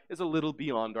setup is a little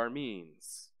beyond our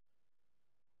means.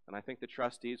 And I think the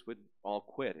trustees would all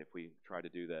quit if we try to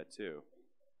do that too.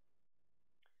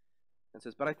 And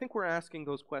says, but I think we're asking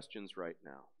those questions right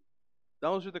now.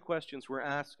 Those are the questions we're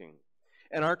asking.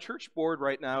 And our church board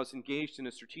right now is engaged in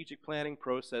a strategic planning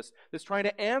process that's trying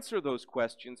to answer those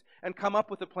questions and come up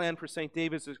with a plan for St.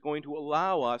 David's that's going to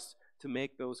allow us to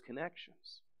make those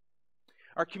connections.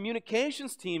 Our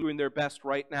communications team are doing their best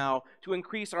right now to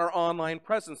increase our online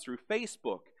presence through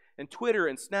Facebook and Twitter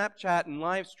and Snapchat and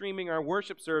live streaming our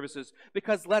worship services,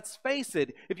 because let's face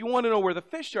it, if you want to know where the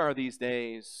fish are these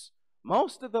days,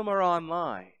 most of them are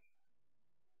online.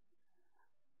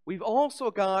 We've also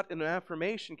got an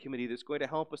affirmation committee that's going to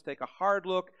help us take a hard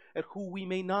look at who we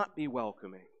may not be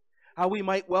welcoming, how we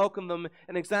might welcome them,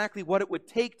 and exactly what it would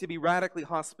take to be radically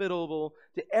hospitable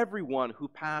to everyone who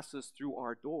passes through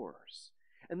our doors.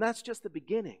 And that's just the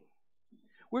beginning.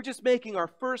 We're just making our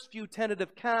first few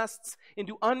tentative casts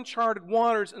into uncharted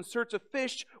waters in search of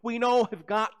fish we know have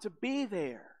got to be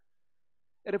there.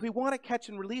 And if we want to catch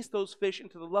and release those fish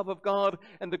into the love of God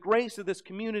and the grace of this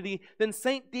community, then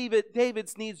St.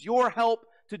 David's needs your help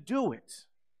to do it.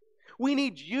 We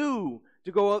need you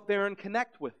to go out there and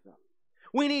connect with them.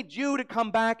 We need you to come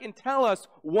back and tell us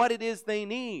what it is they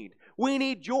need. We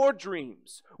need your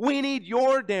dreams. We need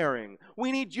your daring.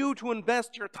 We need you to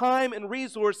invest your time and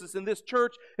resources in this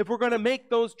church if we're going to make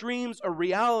those dreams a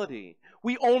reality.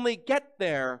 We only get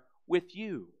there with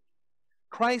you.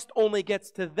 Christ only gets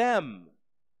to them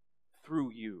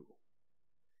through you.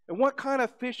 And what kind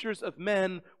of fishers of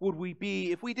men would we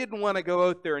be if we didn't want to go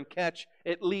out there and catch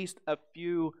at least a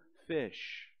few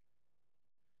fish?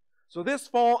 So this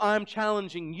fall, I'm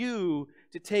challenging you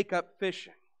to take up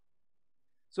fishing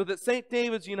so that St.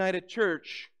 David's United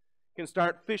Church can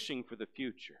start fishing for the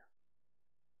future.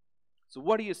 So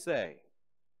what do you say?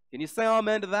 Can you say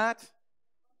amen to that?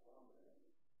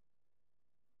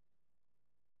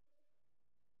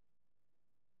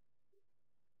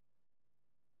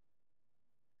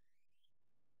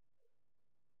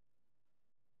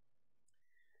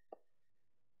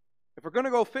 If we're going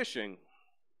to go fishing,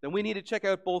 then we need to check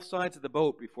out both sides of the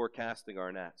boat before casting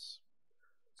our nets.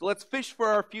 So let's fish for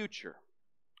our future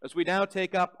as we now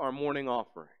take up our morning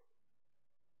offering.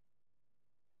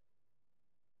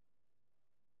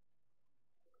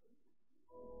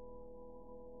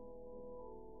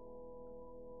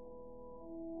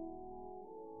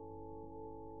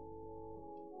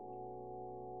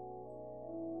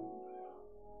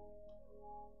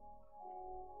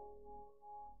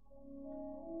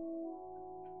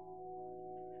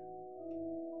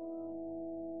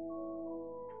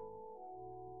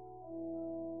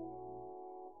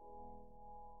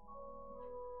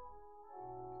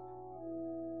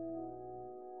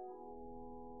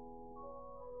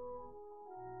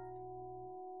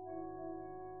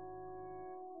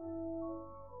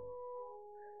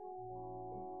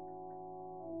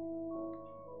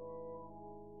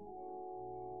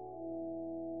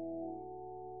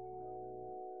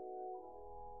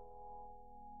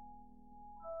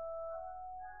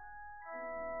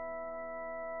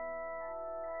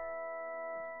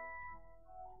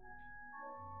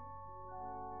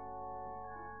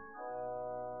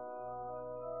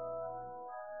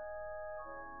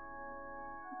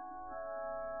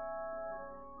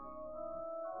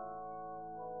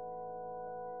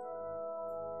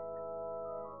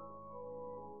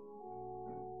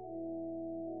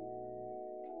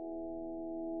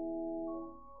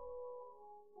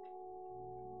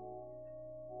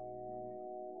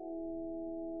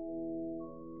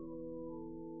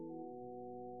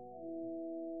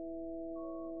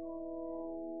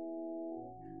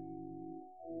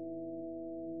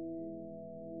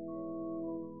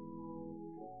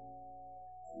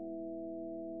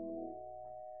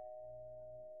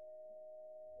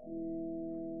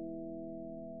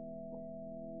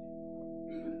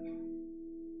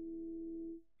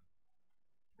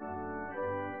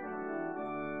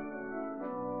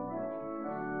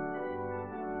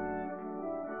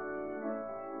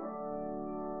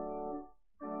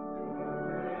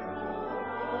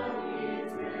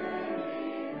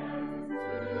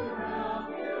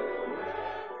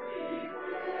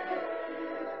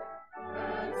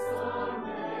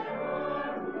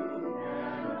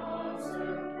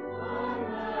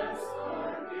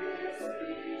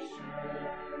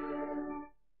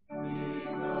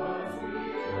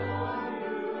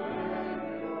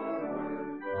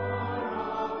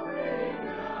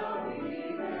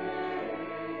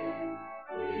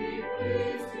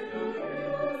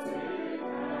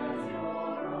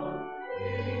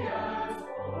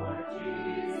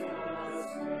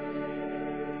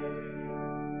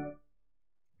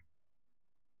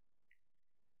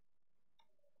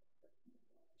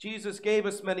 Jesus gave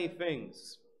us many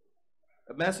things: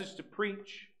 a message to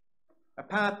preach, a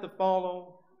path to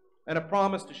follow, and a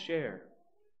promise to share.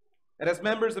 And as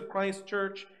members of Christ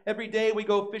Church, every day we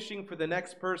go fishing for the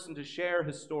next person to share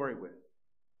his story with.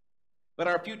 But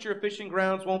our future fishing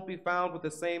grounds won't be found with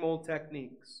the same old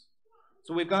techniques.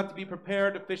 So we've got to be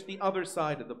prepared to fish the other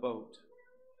side of the boat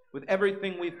with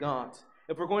everything we've got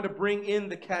if we're going to bring in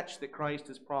the catch that Christ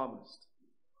has promised.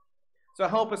 So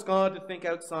help us, God, to think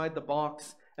outside the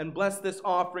box and bless this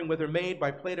offering, whether made by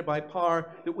plate or by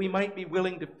par, that we might be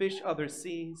willing to fish other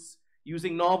seas,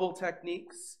 using novel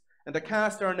techniques, and to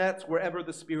cast our nets wherever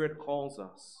the Spirit calls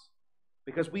us.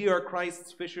 Because we are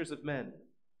Christ's fishers of men,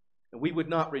 and we would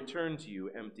not return to you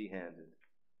empty-handed.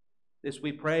 This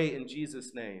we pray in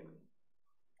Jesus' name.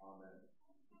 Amen.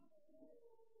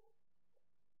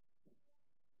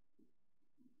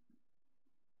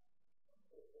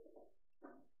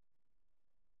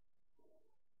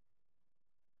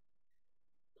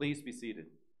 Please be seated.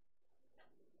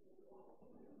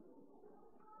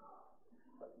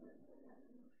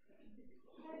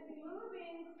 As we move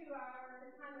into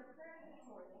our time of prayer this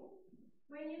morning,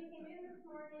 when you came in this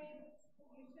morning,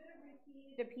 you should have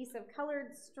received a piece of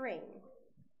colored string.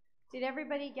 Did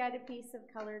everybody get a piece of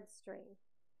colored string?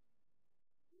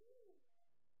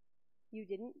 You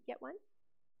didn't get one?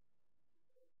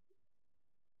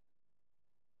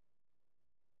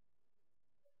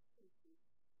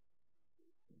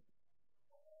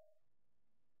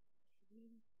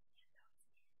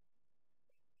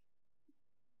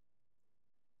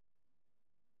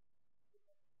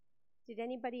 Did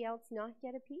anybody else not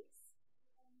get a piece?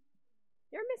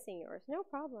 You're missing yours, no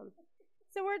problem.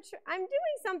 So I'm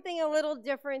doing something a little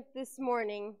different this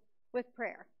morning with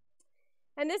prayer.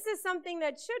 And this is something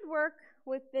that should work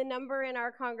with the number in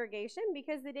our congregation,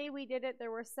 because the day we did it,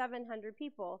 there were 700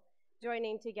 people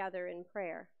joining together in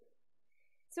prayer.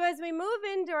 So as we move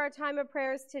into our time of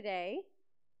prayers today,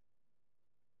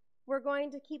 we're going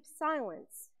to keep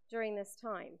silence during this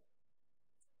time.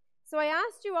 So I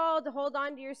asked you all to hold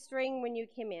on to your string when you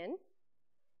came in.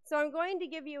 So I'm going to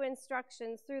give you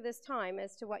instructions through this time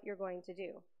as to what you're going to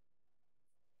do.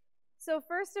 So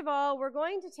first of all, we're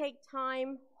going to take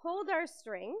time, hold our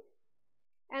string,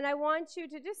 and I want you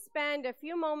to just spend a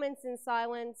few moments in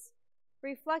silence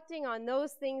reflecting on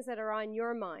those things that are on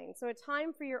your mind. So a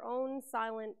time for your own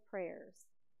silent prayers.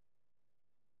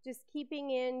 Just keeping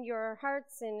in your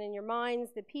hearts and in your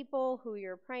minds the people who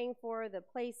you're praying for, the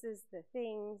places, the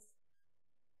things,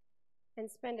 and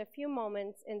spend a few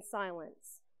moments in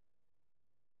silence.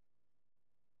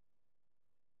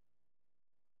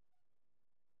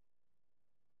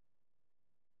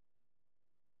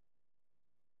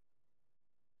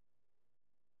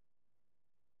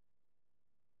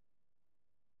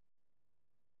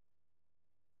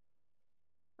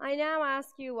 I now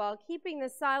ask you, while keeping the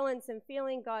silence and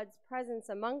feeling God's presence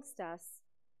amongst us,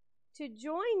 to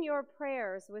join your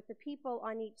prayers with the people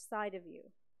on each side of you.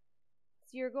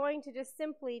 So you're going to just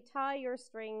simply tie your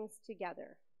strings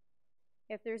together.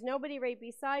 If there's nobody right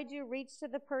beside you, reach to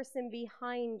the person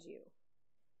behind you.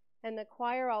 And the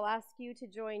choir, I'll ask you to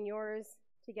join yours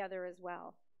together as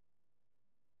well.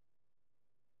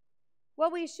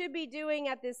 What we should be doing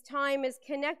at this time is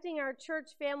connecting our church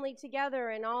family together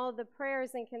in all the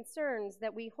prayers and concerns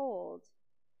that we hold.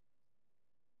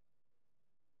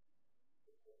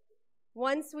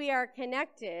 Once we are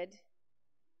connected,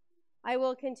 I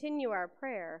will continue our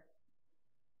prayer.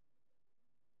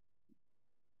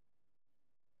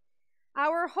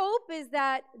 Our hope is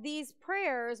that these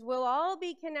prayers will all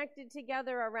be connected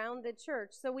together around the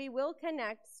church, so we will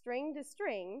connect string to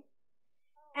string.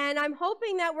 And I'm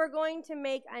hoping that we're going to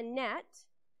make a net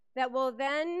that will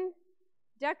then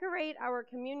decorate our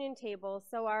communion table,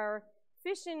 so our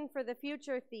Vision for the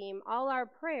Future theme, all our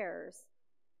prayers,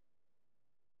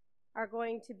 are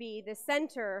going to be the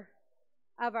center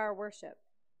of our worship.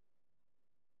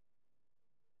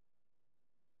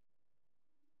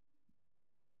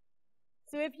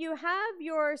 So if you have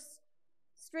your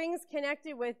strings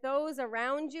connected with those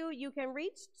around you, you can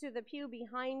reach to the pew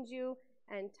behind you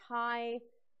and tie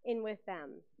in with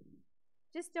them.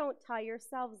 Just don't tie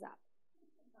yourselves up.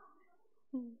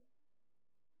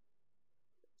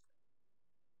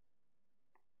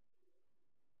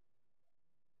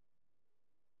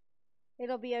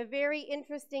 It'll be a very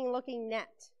interesting looking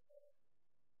net.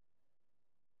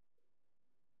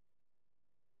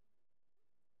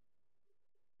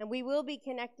 And we will be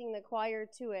connecting the choir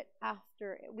to it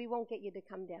after. We won't get you to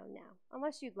come down now,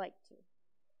 unless you'd like to.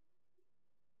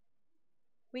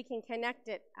 We can connect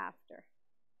it after.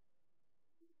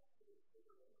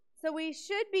 So we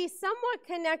should be somewhat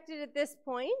connected at this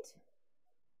point.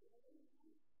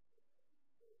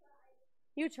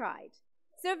 You tried.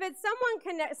 So if it's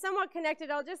somewhat connected,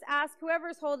 I'll just ask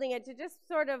whoever's holding it to just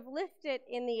sort of lift it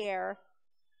in the air.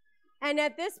 And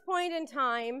at this point in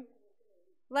time,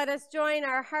 let us join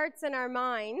our hearts and our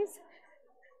minds.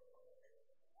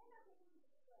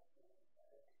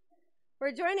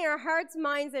 We're joining our hearts,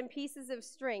 minds, and pieces of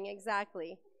string,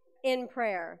 exactly, in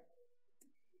prayer.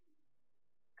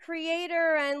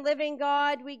 Creator and living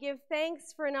God, we give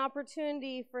thanks for an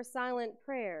opportunity for silent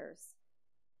prayers.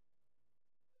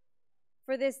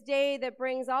 For this day that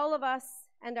brings all of us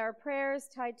and our prayers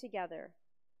tied together.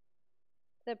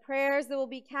 The prayers that will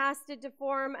be casted to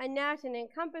form a net and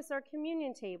encompass our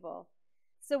communion table,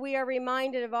 So we are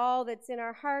reminded of all that's in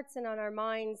our hearts and on our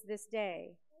minds this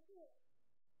day.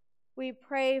 We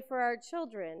pray for our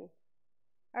children,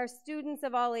 our students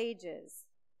of all ages,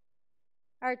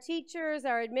 our teachers,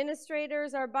 our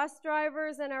administrators, our bus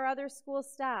drivers, and our other school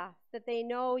staff, that they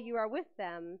know you are with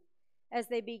them as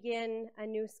they begin a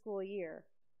new school year.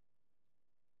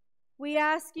 We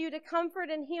ask you to comfort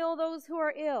and heal those who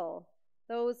are ill,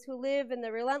 those who live in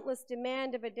the relentless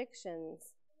demand of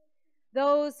addictions,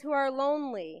 those who are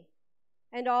lonely,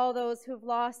 and all those who've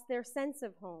lost their sense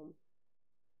of home.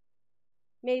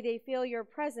 May they feel your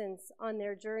presence on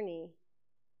their journey.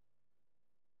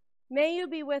 May you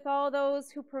be with all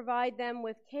those who provide them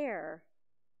with care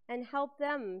and help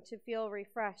them to feel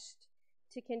refreshed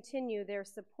to continue their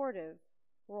supportive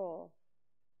role.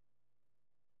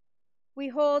 We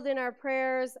hold in our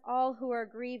prayers all who are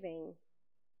grieving.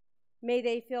 May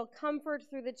they feel comfort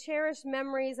through the cherished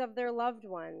memories of their loved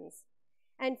ones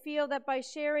and feel that by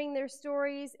sharing their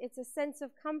stories, it's a sense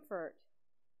of comfort.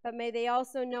 But may they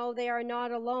also know they are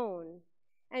not alone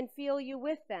and feel you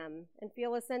with them and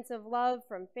feel a sense of love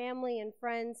from family and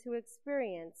friends who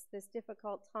experience this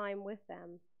difficult time with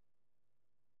them.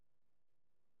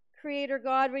 Creator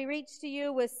God, we reach to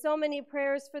you with so many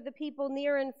prayers for the people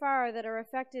near and far that are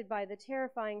affected by the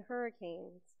terrifying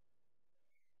hurricanes.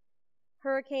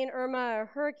 Hurricane Irma, a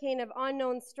hurricane of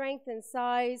unknown strength and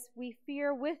size, we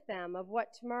fear with them of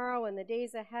what tomorrow and the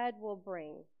days ahead will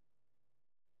bring.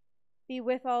 Be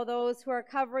with all those who are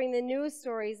covering the news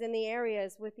stories in the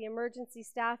areas, with the emergency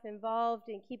staff involved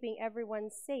in keeping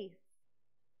everyone safe,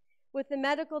 with the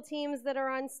medical teams that are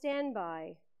on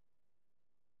standby.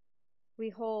 We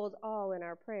hold all in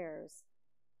our prayers.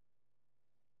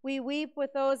 We weep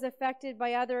with those affected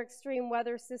by other extreme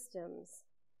weather systems.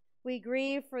 We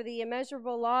grieve for the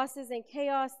immeasurable losses and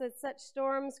chaos that such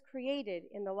storms created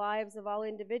in the lives of all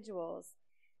individuals,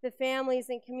 the families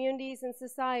and communities and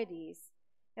societies,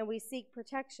 and we seek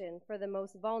protection for the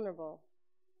most vulnerable.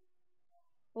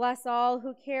 Bless all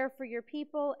who care for your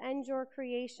people and your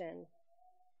creation.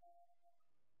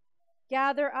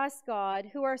 Gather us, God,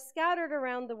 who are scattered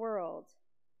around the world.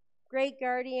 Great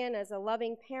guardian, as a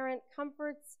loving parent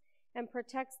comforts and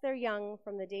protects their young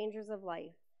from the dangers of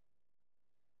life.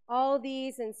 All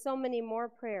these and so many more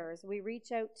prayers we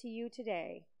reach out to you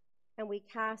today, and we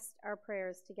cast our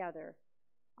prayers together.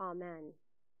 Amen.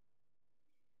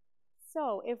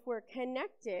 So if we're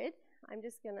connected,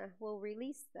 we'll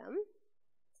release them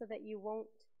so that you won't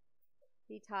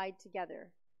be tied together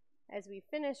as we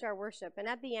finish our worship. And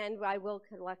at the end, I will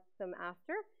collect them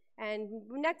after. And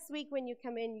next week when you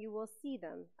come in, you will see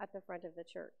them at the front of the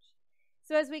church.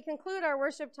 So as we conclude our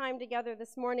worship time together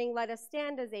this morning, let us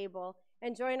stand as able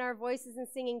and join our voices in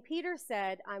singing Peter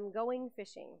Said, I'm Going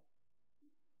Fishing.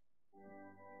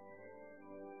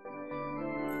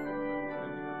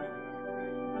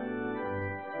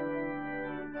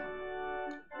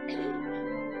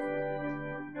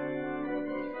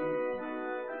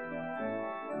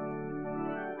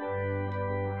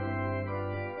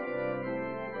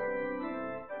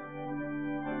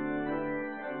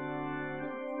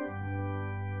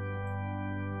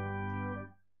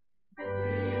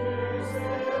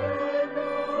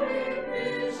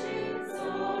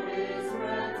 Sorry.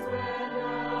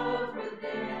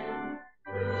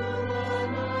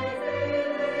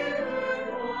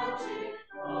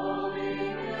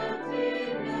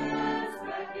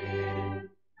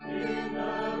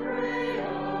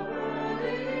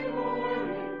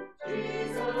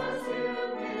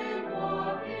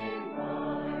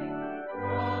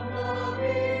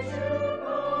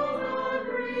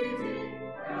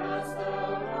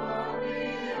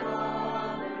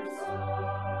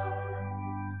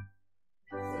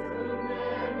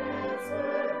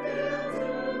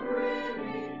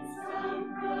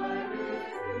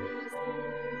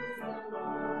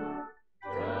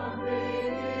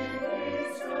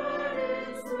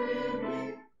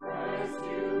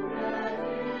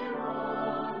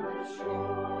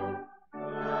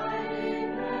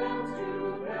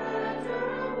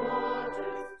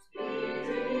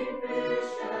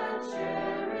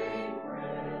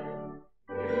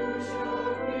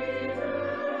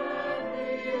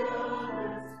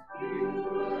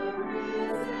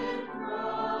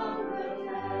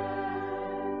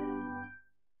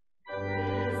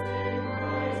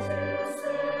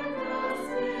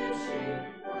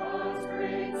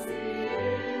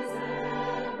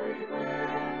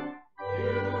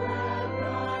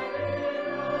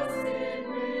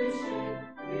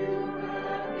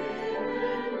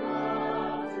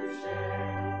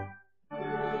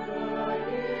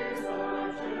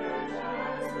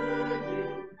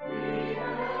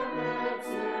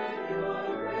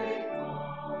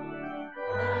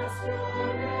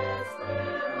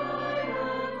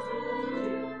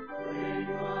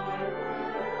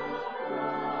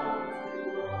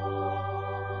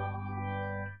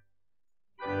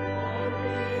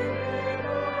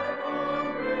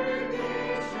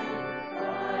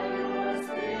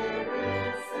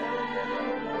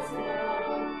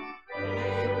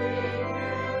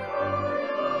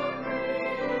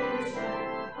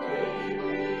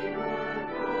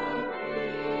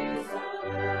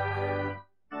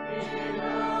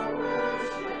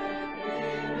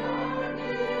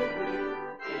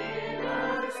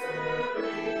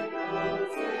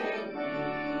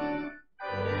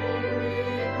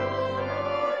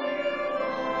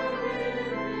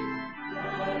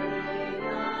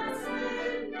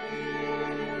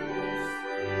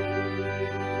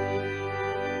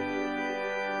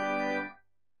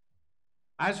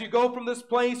 As you go from this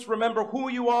place, remember who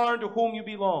you are and to whom you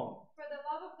belong. For the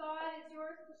love of God is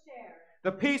yours to share,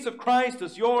 The peace of Christ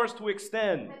is yours to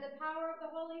extend. and the